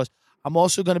shows. I'm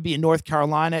also going to be in North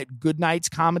Carolina at Good Nights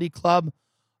Comedy Club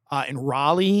in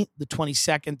Raleigh, the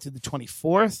 22nd to the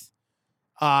 24th.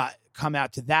 Come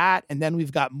out to that. And then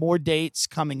we've got more dates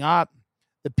coming up.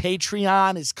 The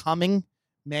Patreon is coming.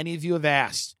 Many of you have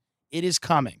asked. It is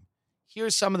coming.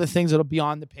 Here's some of the things that will be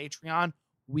on the Patreon.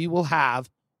 We will have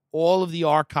all of the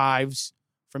archives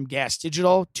from Gas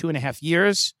Digital, 2.5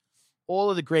 years.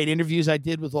 All of the great interviews I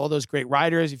did with all those great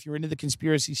writers. If you're into the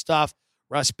conspiracy stuff,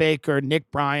 Russ Baker, Nick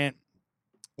Bryant,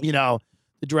 you know,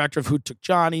 the director of Who Took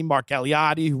Johnny, Mark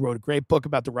Galeotti, who wrote a great book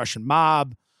about the Russian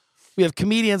mob. We have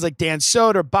comedians like Dan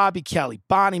Soder, Bobby Kelly,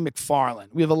 Bonnie McFarlane.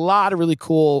 We have a lot of really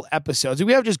cool episodes. And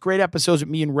we have just great episodes with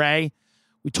me and Ray.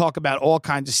 We talk about all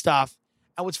kinds of stuff.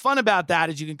 And what's fun about that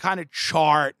is you can kind of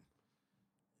chart,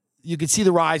 you can see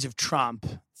the rise of Trump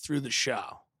through the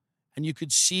show. And you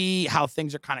could see how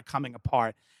things are kind of coming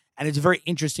apart. And it's a very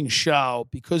interesting show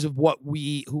because of who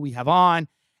we have on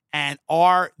and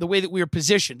the way that we are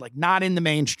positioned, like not in the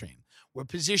mainstream. We're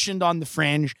positioned on the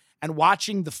fringe and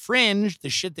watching the fringe, the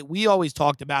shit that we always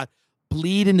talked about,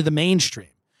 bleed into the mainstream.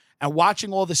 And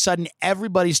watching all of a sudden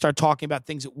everybody start talking about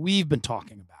things that we've been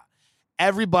talking about.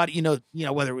 Everybody, you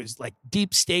know, whether it was like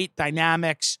deep state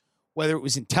dynamics, whether it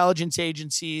was intelligence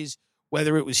agencies,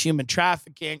 whether it was human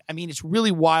trafficking. I mean, it's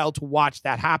really wild to watch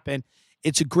that happen.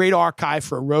 It's a great archive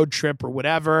for a road trip or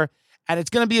whatever. And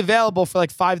it's going to be available for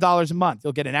like $5 a month.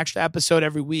 You'll get an extra episode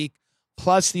every week,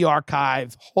 plus the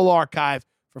archive, whole archive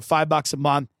for $5 a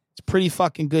month. It's a pretty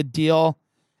fucking good deal.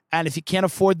 And if you can't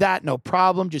afford that, no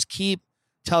problem. Just keep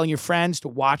telling your friends to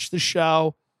watch the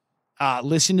show,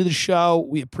 listen to the show.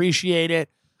 We appreciate it.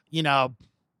 You know,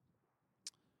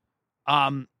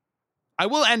 I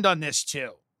will end on this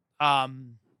too.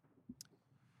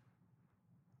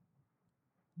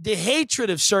 The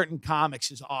hatred of certain comics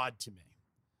is odd to me.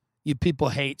 You people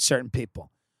hate certain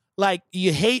people. Like,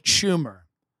 you hate Schumer.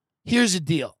 Here's the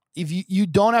deal. If you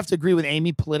don't have to agree with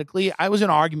Amy politically. I was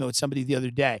in an argument with somebody the other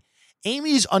day.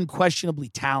 Amy is unquestionably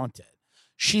talented.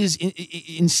 She's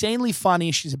insanely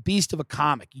funny. She's a beast of a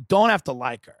comic. You don't have to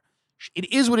like her.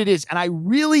 It is what it is. And I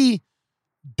really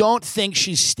don't think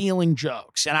she's stealing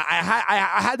jokes. And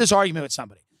I had this argument with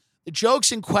somebody. The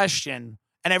joke's in question,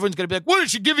 and everyone's going to be like, what,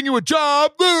 is she giving you a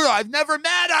job? I've never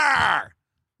met her.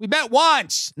 We met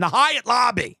once in the Hyatt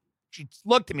lobby. She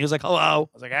looked at me. I was like, hello.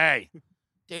 I was like, hey,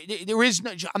 there is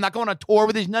no, I'm not going on tour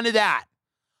with this. None of that.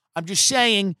 I'm just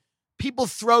saying people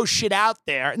throw shit out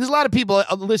there. And there's a lot of people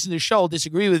that listen to the show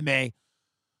disagree with me.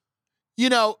 You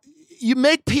know, you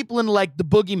make people in like the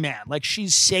boogeyman, like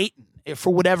she's Satan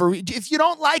for whatever. If you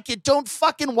don't like it, don't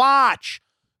fucking watch.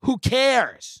 Who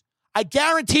cares? I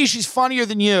guarantee she's funnier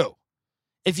than you.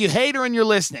 If you hate her and you're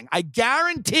listening, I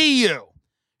guarantee you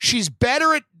she's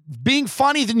better at being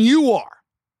funny than you are.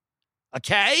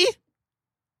 Okay?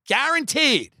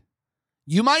 Guaranteed.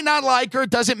 You might not like her. It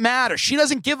doesn't matter. She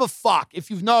doesn't give a fuck if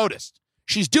you've noticed.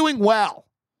 She's doing well.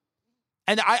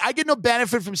 And I get no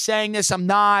benefit from saying this.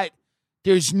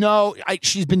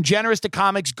 She's been generous to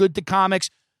comics, good to comics.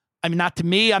 I mean, not to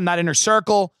me. I'm not in her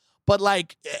circle. But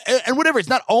like, and whatever, it's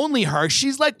not only her.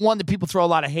 She's like one that people throw a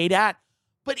lot of hate at.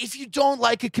 But if you don't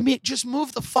like a comedian, just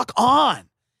move the fuck on.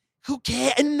 Who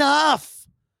cares? Enough.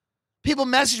 People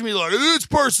message me like, this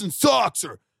person sucks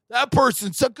or that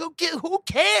person sucks. Who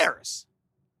cares?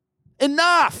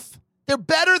 Enough. They're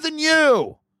better than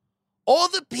you. All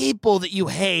the people that you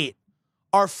hate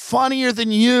are funnier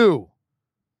than you.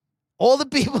 All the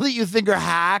people that you think are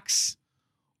hacks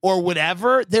or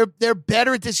whatever, they're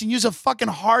better at this, and use a fucking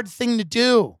hard thing to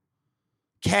do.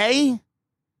 Okay?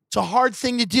 It's a hard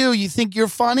thing to do. You think you're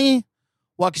funny?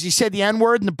 Well, because you said the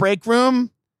N-word in the break room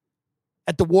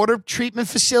at the water treatment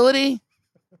facility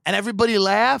and everybody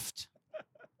laughed?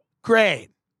 Great.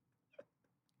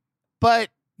 But,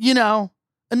 you know,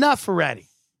 enough already.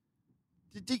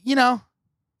 You know,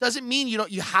 doesn't mean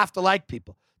you have to like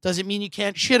people. Doesn't mean you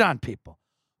can't shit on people.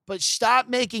 But stop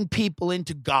making people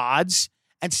into gods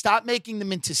and stop making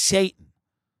them into Satan.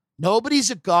 Nobody's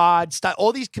a god. Stop,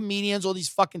 all these comedians, all these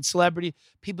fucking celebrity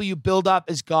people you build up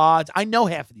as gods. I know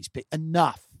half of these people.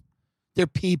 Enough. They're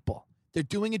people. They're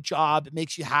doing a job. It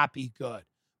makes you happy. Good.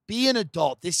 Be an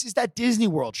adult. This is that Disney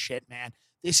World shit, man.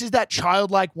 This is that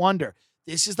childlike wonder.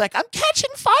 This is like, I'm catching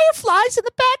fireflies in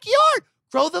the backyard.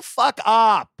 Grow the fuck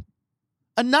up.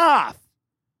 Enough.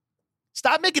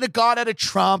 Stop making a god out of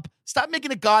Trump. Stop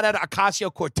making a god out of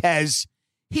Ocasio-Cortez.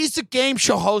 He's a game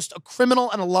show host, a criminal,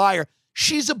 and a liar.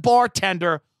 She's a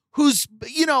bartender who's,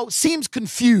 seems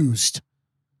confused,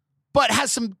 but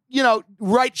has some,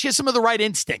 she has some of the right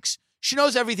instincts. She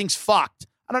knows everything's fucked.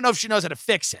 I don't know if she knows how to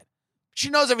fix it. She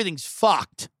knows everything's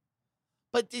fucked.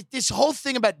 But this whole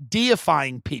thing about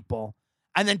deifying people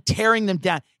and then tearing them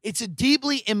down, it's a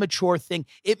deeply immature thing.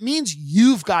 It means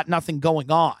you've got nothing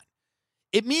going on.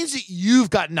 It means that you've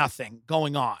got nothing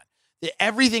going on. That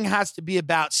everything has to be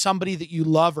about somebody that you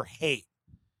love or hate.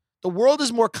 The world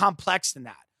is more complex than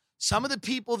that. Some of the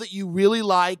people that you really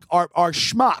like are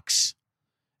schmucks.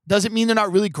 Doesn't mean they're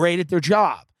not really great at their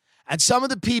job. And some of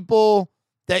the people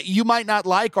that you might not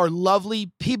like are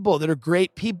lovely people that are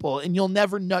great people, and you'll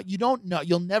never know. You don't know.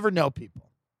 You'll never know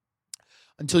people.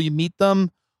 until you meet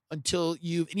them, and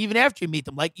even after you meet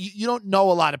them, like you don't know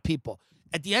a lot of people.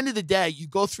 At the end of the day, you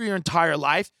go through your entire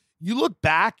life, you look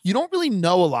back, you don't really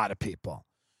know a lot of people.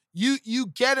 You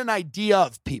get an idea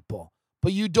of people,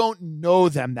 but you don't know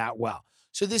them that well.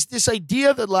 So this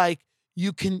idea that like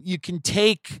you can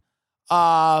take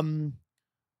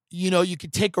you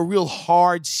can take a real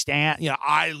hard stand.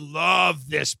 I love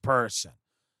this person,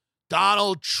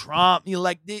 Donald Trump.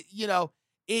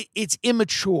 It's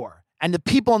immature, and the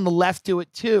people on the left do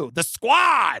it too. The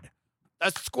squad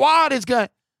is gonna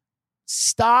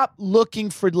stop looking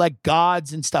for like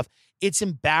gods and stuff. It's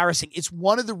embarrassing. It's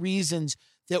one of the reasons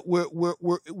that we're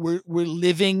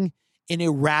living in a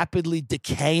rapidly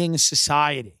decaying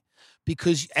society,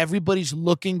 because everybody's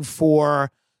looking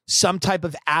for some type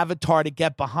of avatar to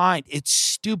get behind. It's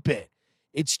stupid.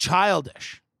 It's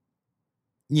childish.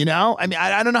 I mean,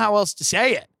 I don't know how else to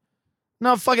say it.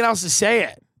 No fucking else to say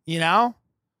it.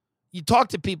 You talk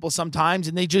to people sometimes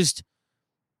and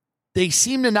they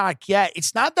seem to not get.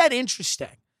 It's not that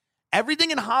interesting.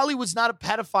 Everything in Hollywood's not a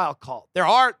pedophile cult. There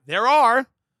are,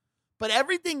 but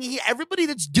everybody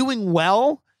that's doing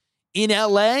well in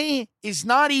LA is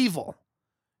not evil.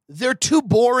 They're too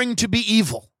boring to be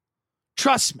evil.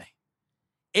 Trust me.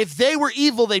 If they were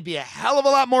evil, they'd be a hell of a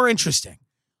lot more interesting.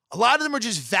 A lot of them are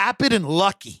just vapid and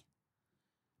lucky.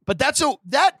 But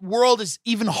that world is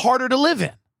even harder to live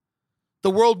in. The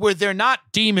world where they're not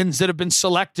demons that have been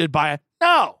selected by it.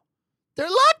 No, they're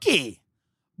lucky.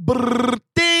 Brrr,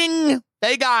 ding.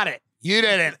 They got it. You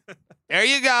didn't. There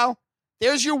you go.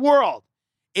 There's your world.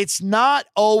 It's not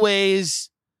always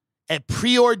a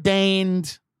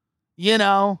preordained, and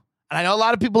I know a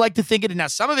lot of people like to think it. And now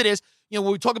some of it is, when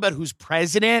we talk about who's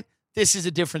president, this is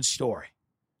a different story.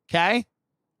 Okay?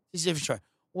 This is a different story.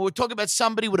 When we talk about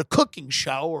somebody with a cooking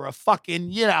show or a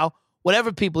fucking,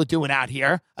 whatever people are doing out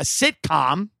here, a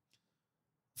sitcom,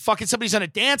 fucking somebody's on a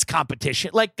dance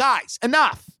competition. Like, guys,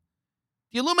 enough.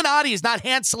 The Illuminati is not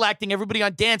hand selecting everybody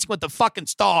on Dancing with the fucking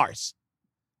Stars.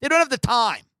 They don't have the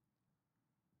time.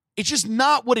 It's just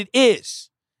not what it is.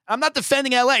 I'm not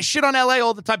defending LA. Shit on LA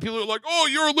all the time. People are like, oh,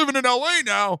 you're living in LA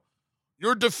now.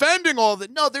 You're defending all of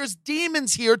it. No, there's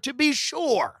demons here, to be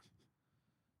sure.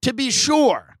 To be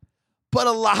sure. But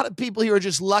a lot of people here are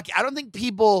just lucky. I don't think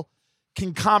people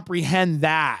can comprehend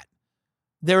that.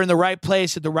 They're in the right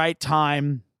place at the right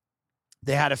time.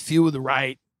 They had a few of the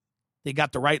right. They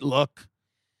got the right look.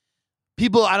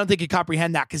 People, I don't think can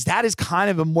comprehend that, because that is kind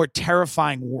of a more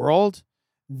terrifying world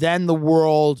than the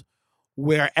world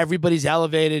where everybody's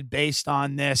elevated based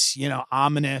on this,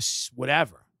 ominous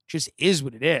whatever. Just is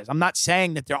what it is. I'm not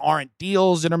saying that there aren't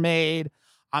deals that are made.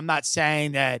 I'm not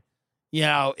saying that,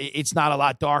 it's not a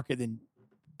lot darker than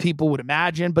people would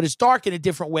imagine, but it's dark in a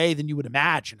different way than you would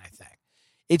imagine, I think.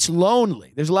 It's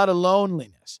lonely. There's a lot of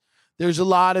loneliness. There's a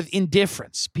lot of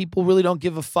indifference. People really don't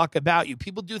give a fuck about you.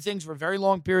 People do things for a very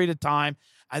long period of time,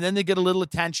 and then they get a little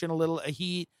attention, a little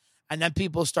heat, and then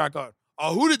people start going,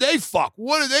 oh, who did they fuck?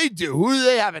 What do they do? Who do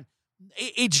they have? And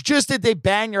it's just that they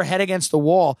bang their head against the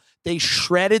wall. They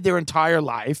shredded their entire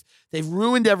life. They've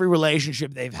ruined every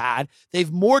relationship they've had.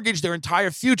 They've mortgaged their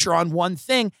entire future on one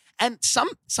thing. And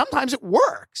sometimes it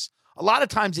works. A lot of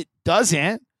times it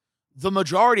doesn't. The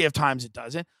majority of times it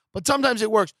doesn't. But sometimes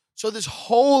it works. So this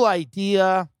whole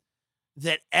idea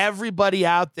that everybody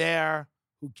out there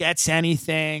who gets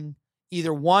anything,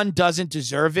 either one, doesn't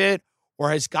deserve it, or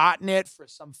has gotten it for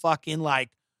some fucking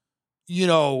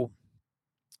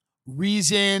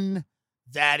reason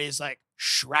that is like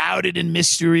shrouded in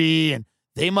mystery and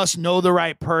they must know the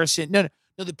right person. No,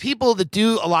 the people that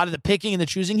do a lot of the picking and the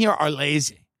choosing here are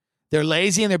lazy. They're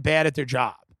lazy and they're bad at their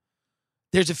job.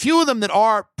 There's a few of them that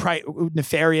are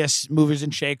nefarious movers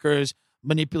and shakers,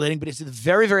 manipulating, but it's at a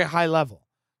very, very high level.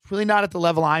 It's really not at the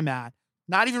level I'm at.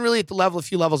 Not even really at the level a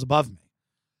few levels above me.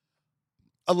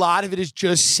 A lot of it is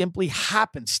just simply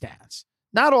happenstance.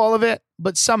 Not all of it,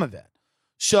 but some of it.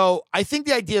 So I think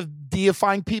the idea of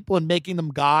deifying people and making them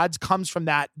gods comes from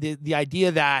that, the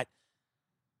idea that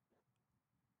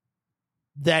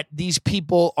these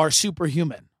people are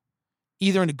superhuman,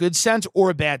 either in a good sense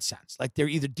or a bad sense. Like they're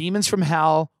either demons from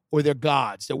hell or they're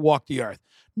gods that walk the earth.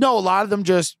 No, a lot of them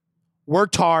just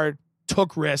worked hard,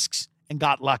 took risks, and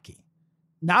got lucky.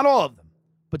 Not all of them,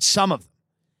 but some of them.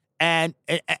 And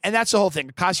that's the whole thing.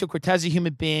 Ocasio-Cortez is a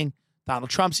human being. Donald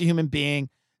Trump's a human being.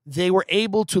 They were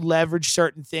able to leverage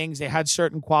certain things. They had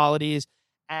certain qualities.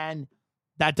 And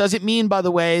that doesn't mean, by the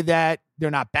way, that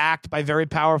they're not backed by very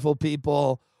powerful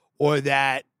people or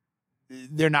that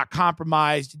they're not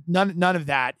compromised. None of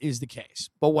that is the case.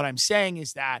 But what I'm saying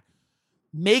is that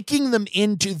making them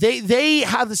into, they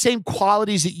have the same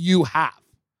qualities that you have.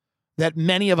 that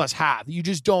many of us have. You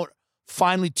just don't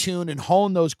finely tune and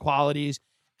hone those qualities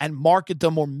and market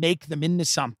them or make them into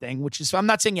something, which is, I'm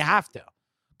not saying you have to.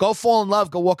 Go fall in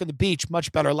love, go walk on the beach,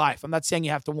 much better life. I'm not saying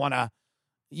you have to want to,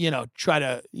 try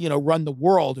to, run the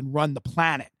world and run the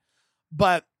planet.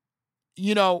 But,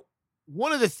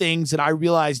 one of the things that I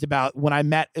realized about when I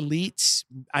met elites,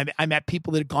 I met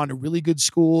people that had gone to really good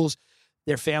schools.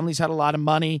 Their families had a lot of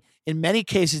money. In many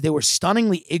cases, they were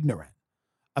stunningly ignorant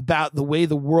about the way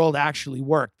the world actually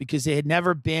worked because they had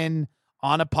never been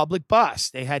on a public bus.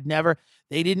 They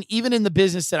didn't, even in the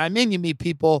business that I'm in, you meet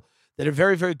people that are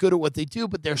very, very good at what they do,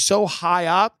 but they're so high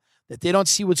up that they don't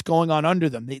see what's going on under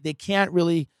them. They can't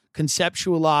really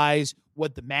conceptualize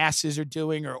what the masses are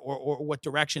doing or what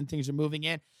direction things are moving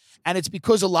in. And it's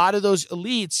because a lot of those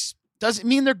elites doesn't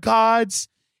mean they're gods.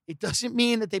 It doesn't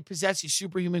mean that they possess these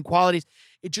superhuman qualities.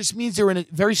 It just means they're in a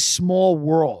very small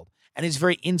world and it's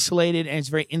very insulated and it's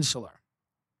very insular,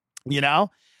 And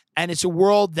it's a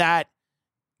world that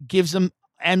gives them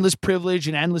endless privilege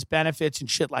and endless benefits and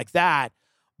shit like that.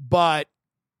 But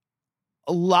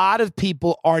a lot of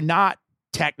people are not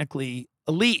technically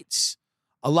elites.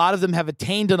 A lot of them have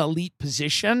attained an elite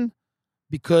position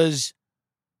because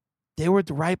they were at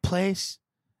the right place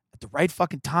at the right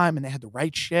fucking time and they had the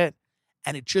right shit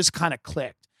and it just kind of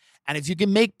clicked. And if you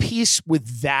can make peace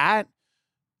with that,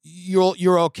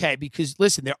 you're okay. Because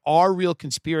listen, there are real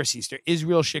conspiracies. There is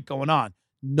real shit going on.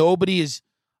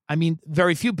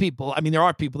 Very few people. There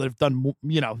are people that have done,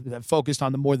 that have focused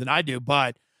on them more than I do.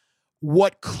 But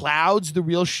what clouds the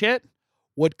real shit,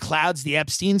 what clouds the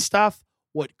Epstein stuff,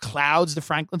 what clouds the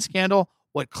Franklin scandal,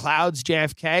 what clouds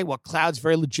JFK, what clouds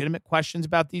very legitimate questions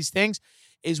about these things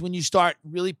is when you start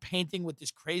really painting with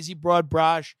this crazy broad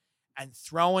brush and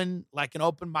throwing like an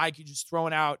open mic, you're just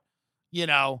throwing out,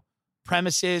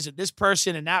 premises of this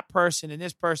person and that person and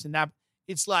this person and that.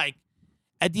 It's like,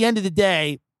 at the end of the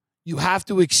day, you have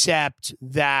to accept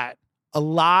that a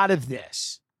lot of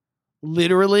this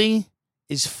literally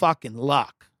is fucking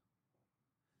luck.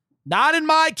 Not in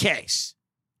my case.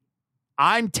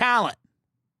 I'm talent.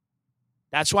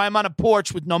 That's why I'm on a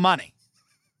porch with no money.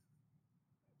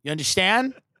 You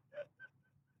understand?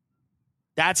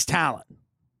 That's talent.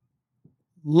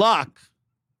 Luck,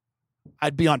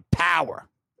 I'd be on power.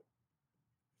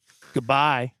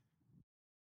 Goodbye.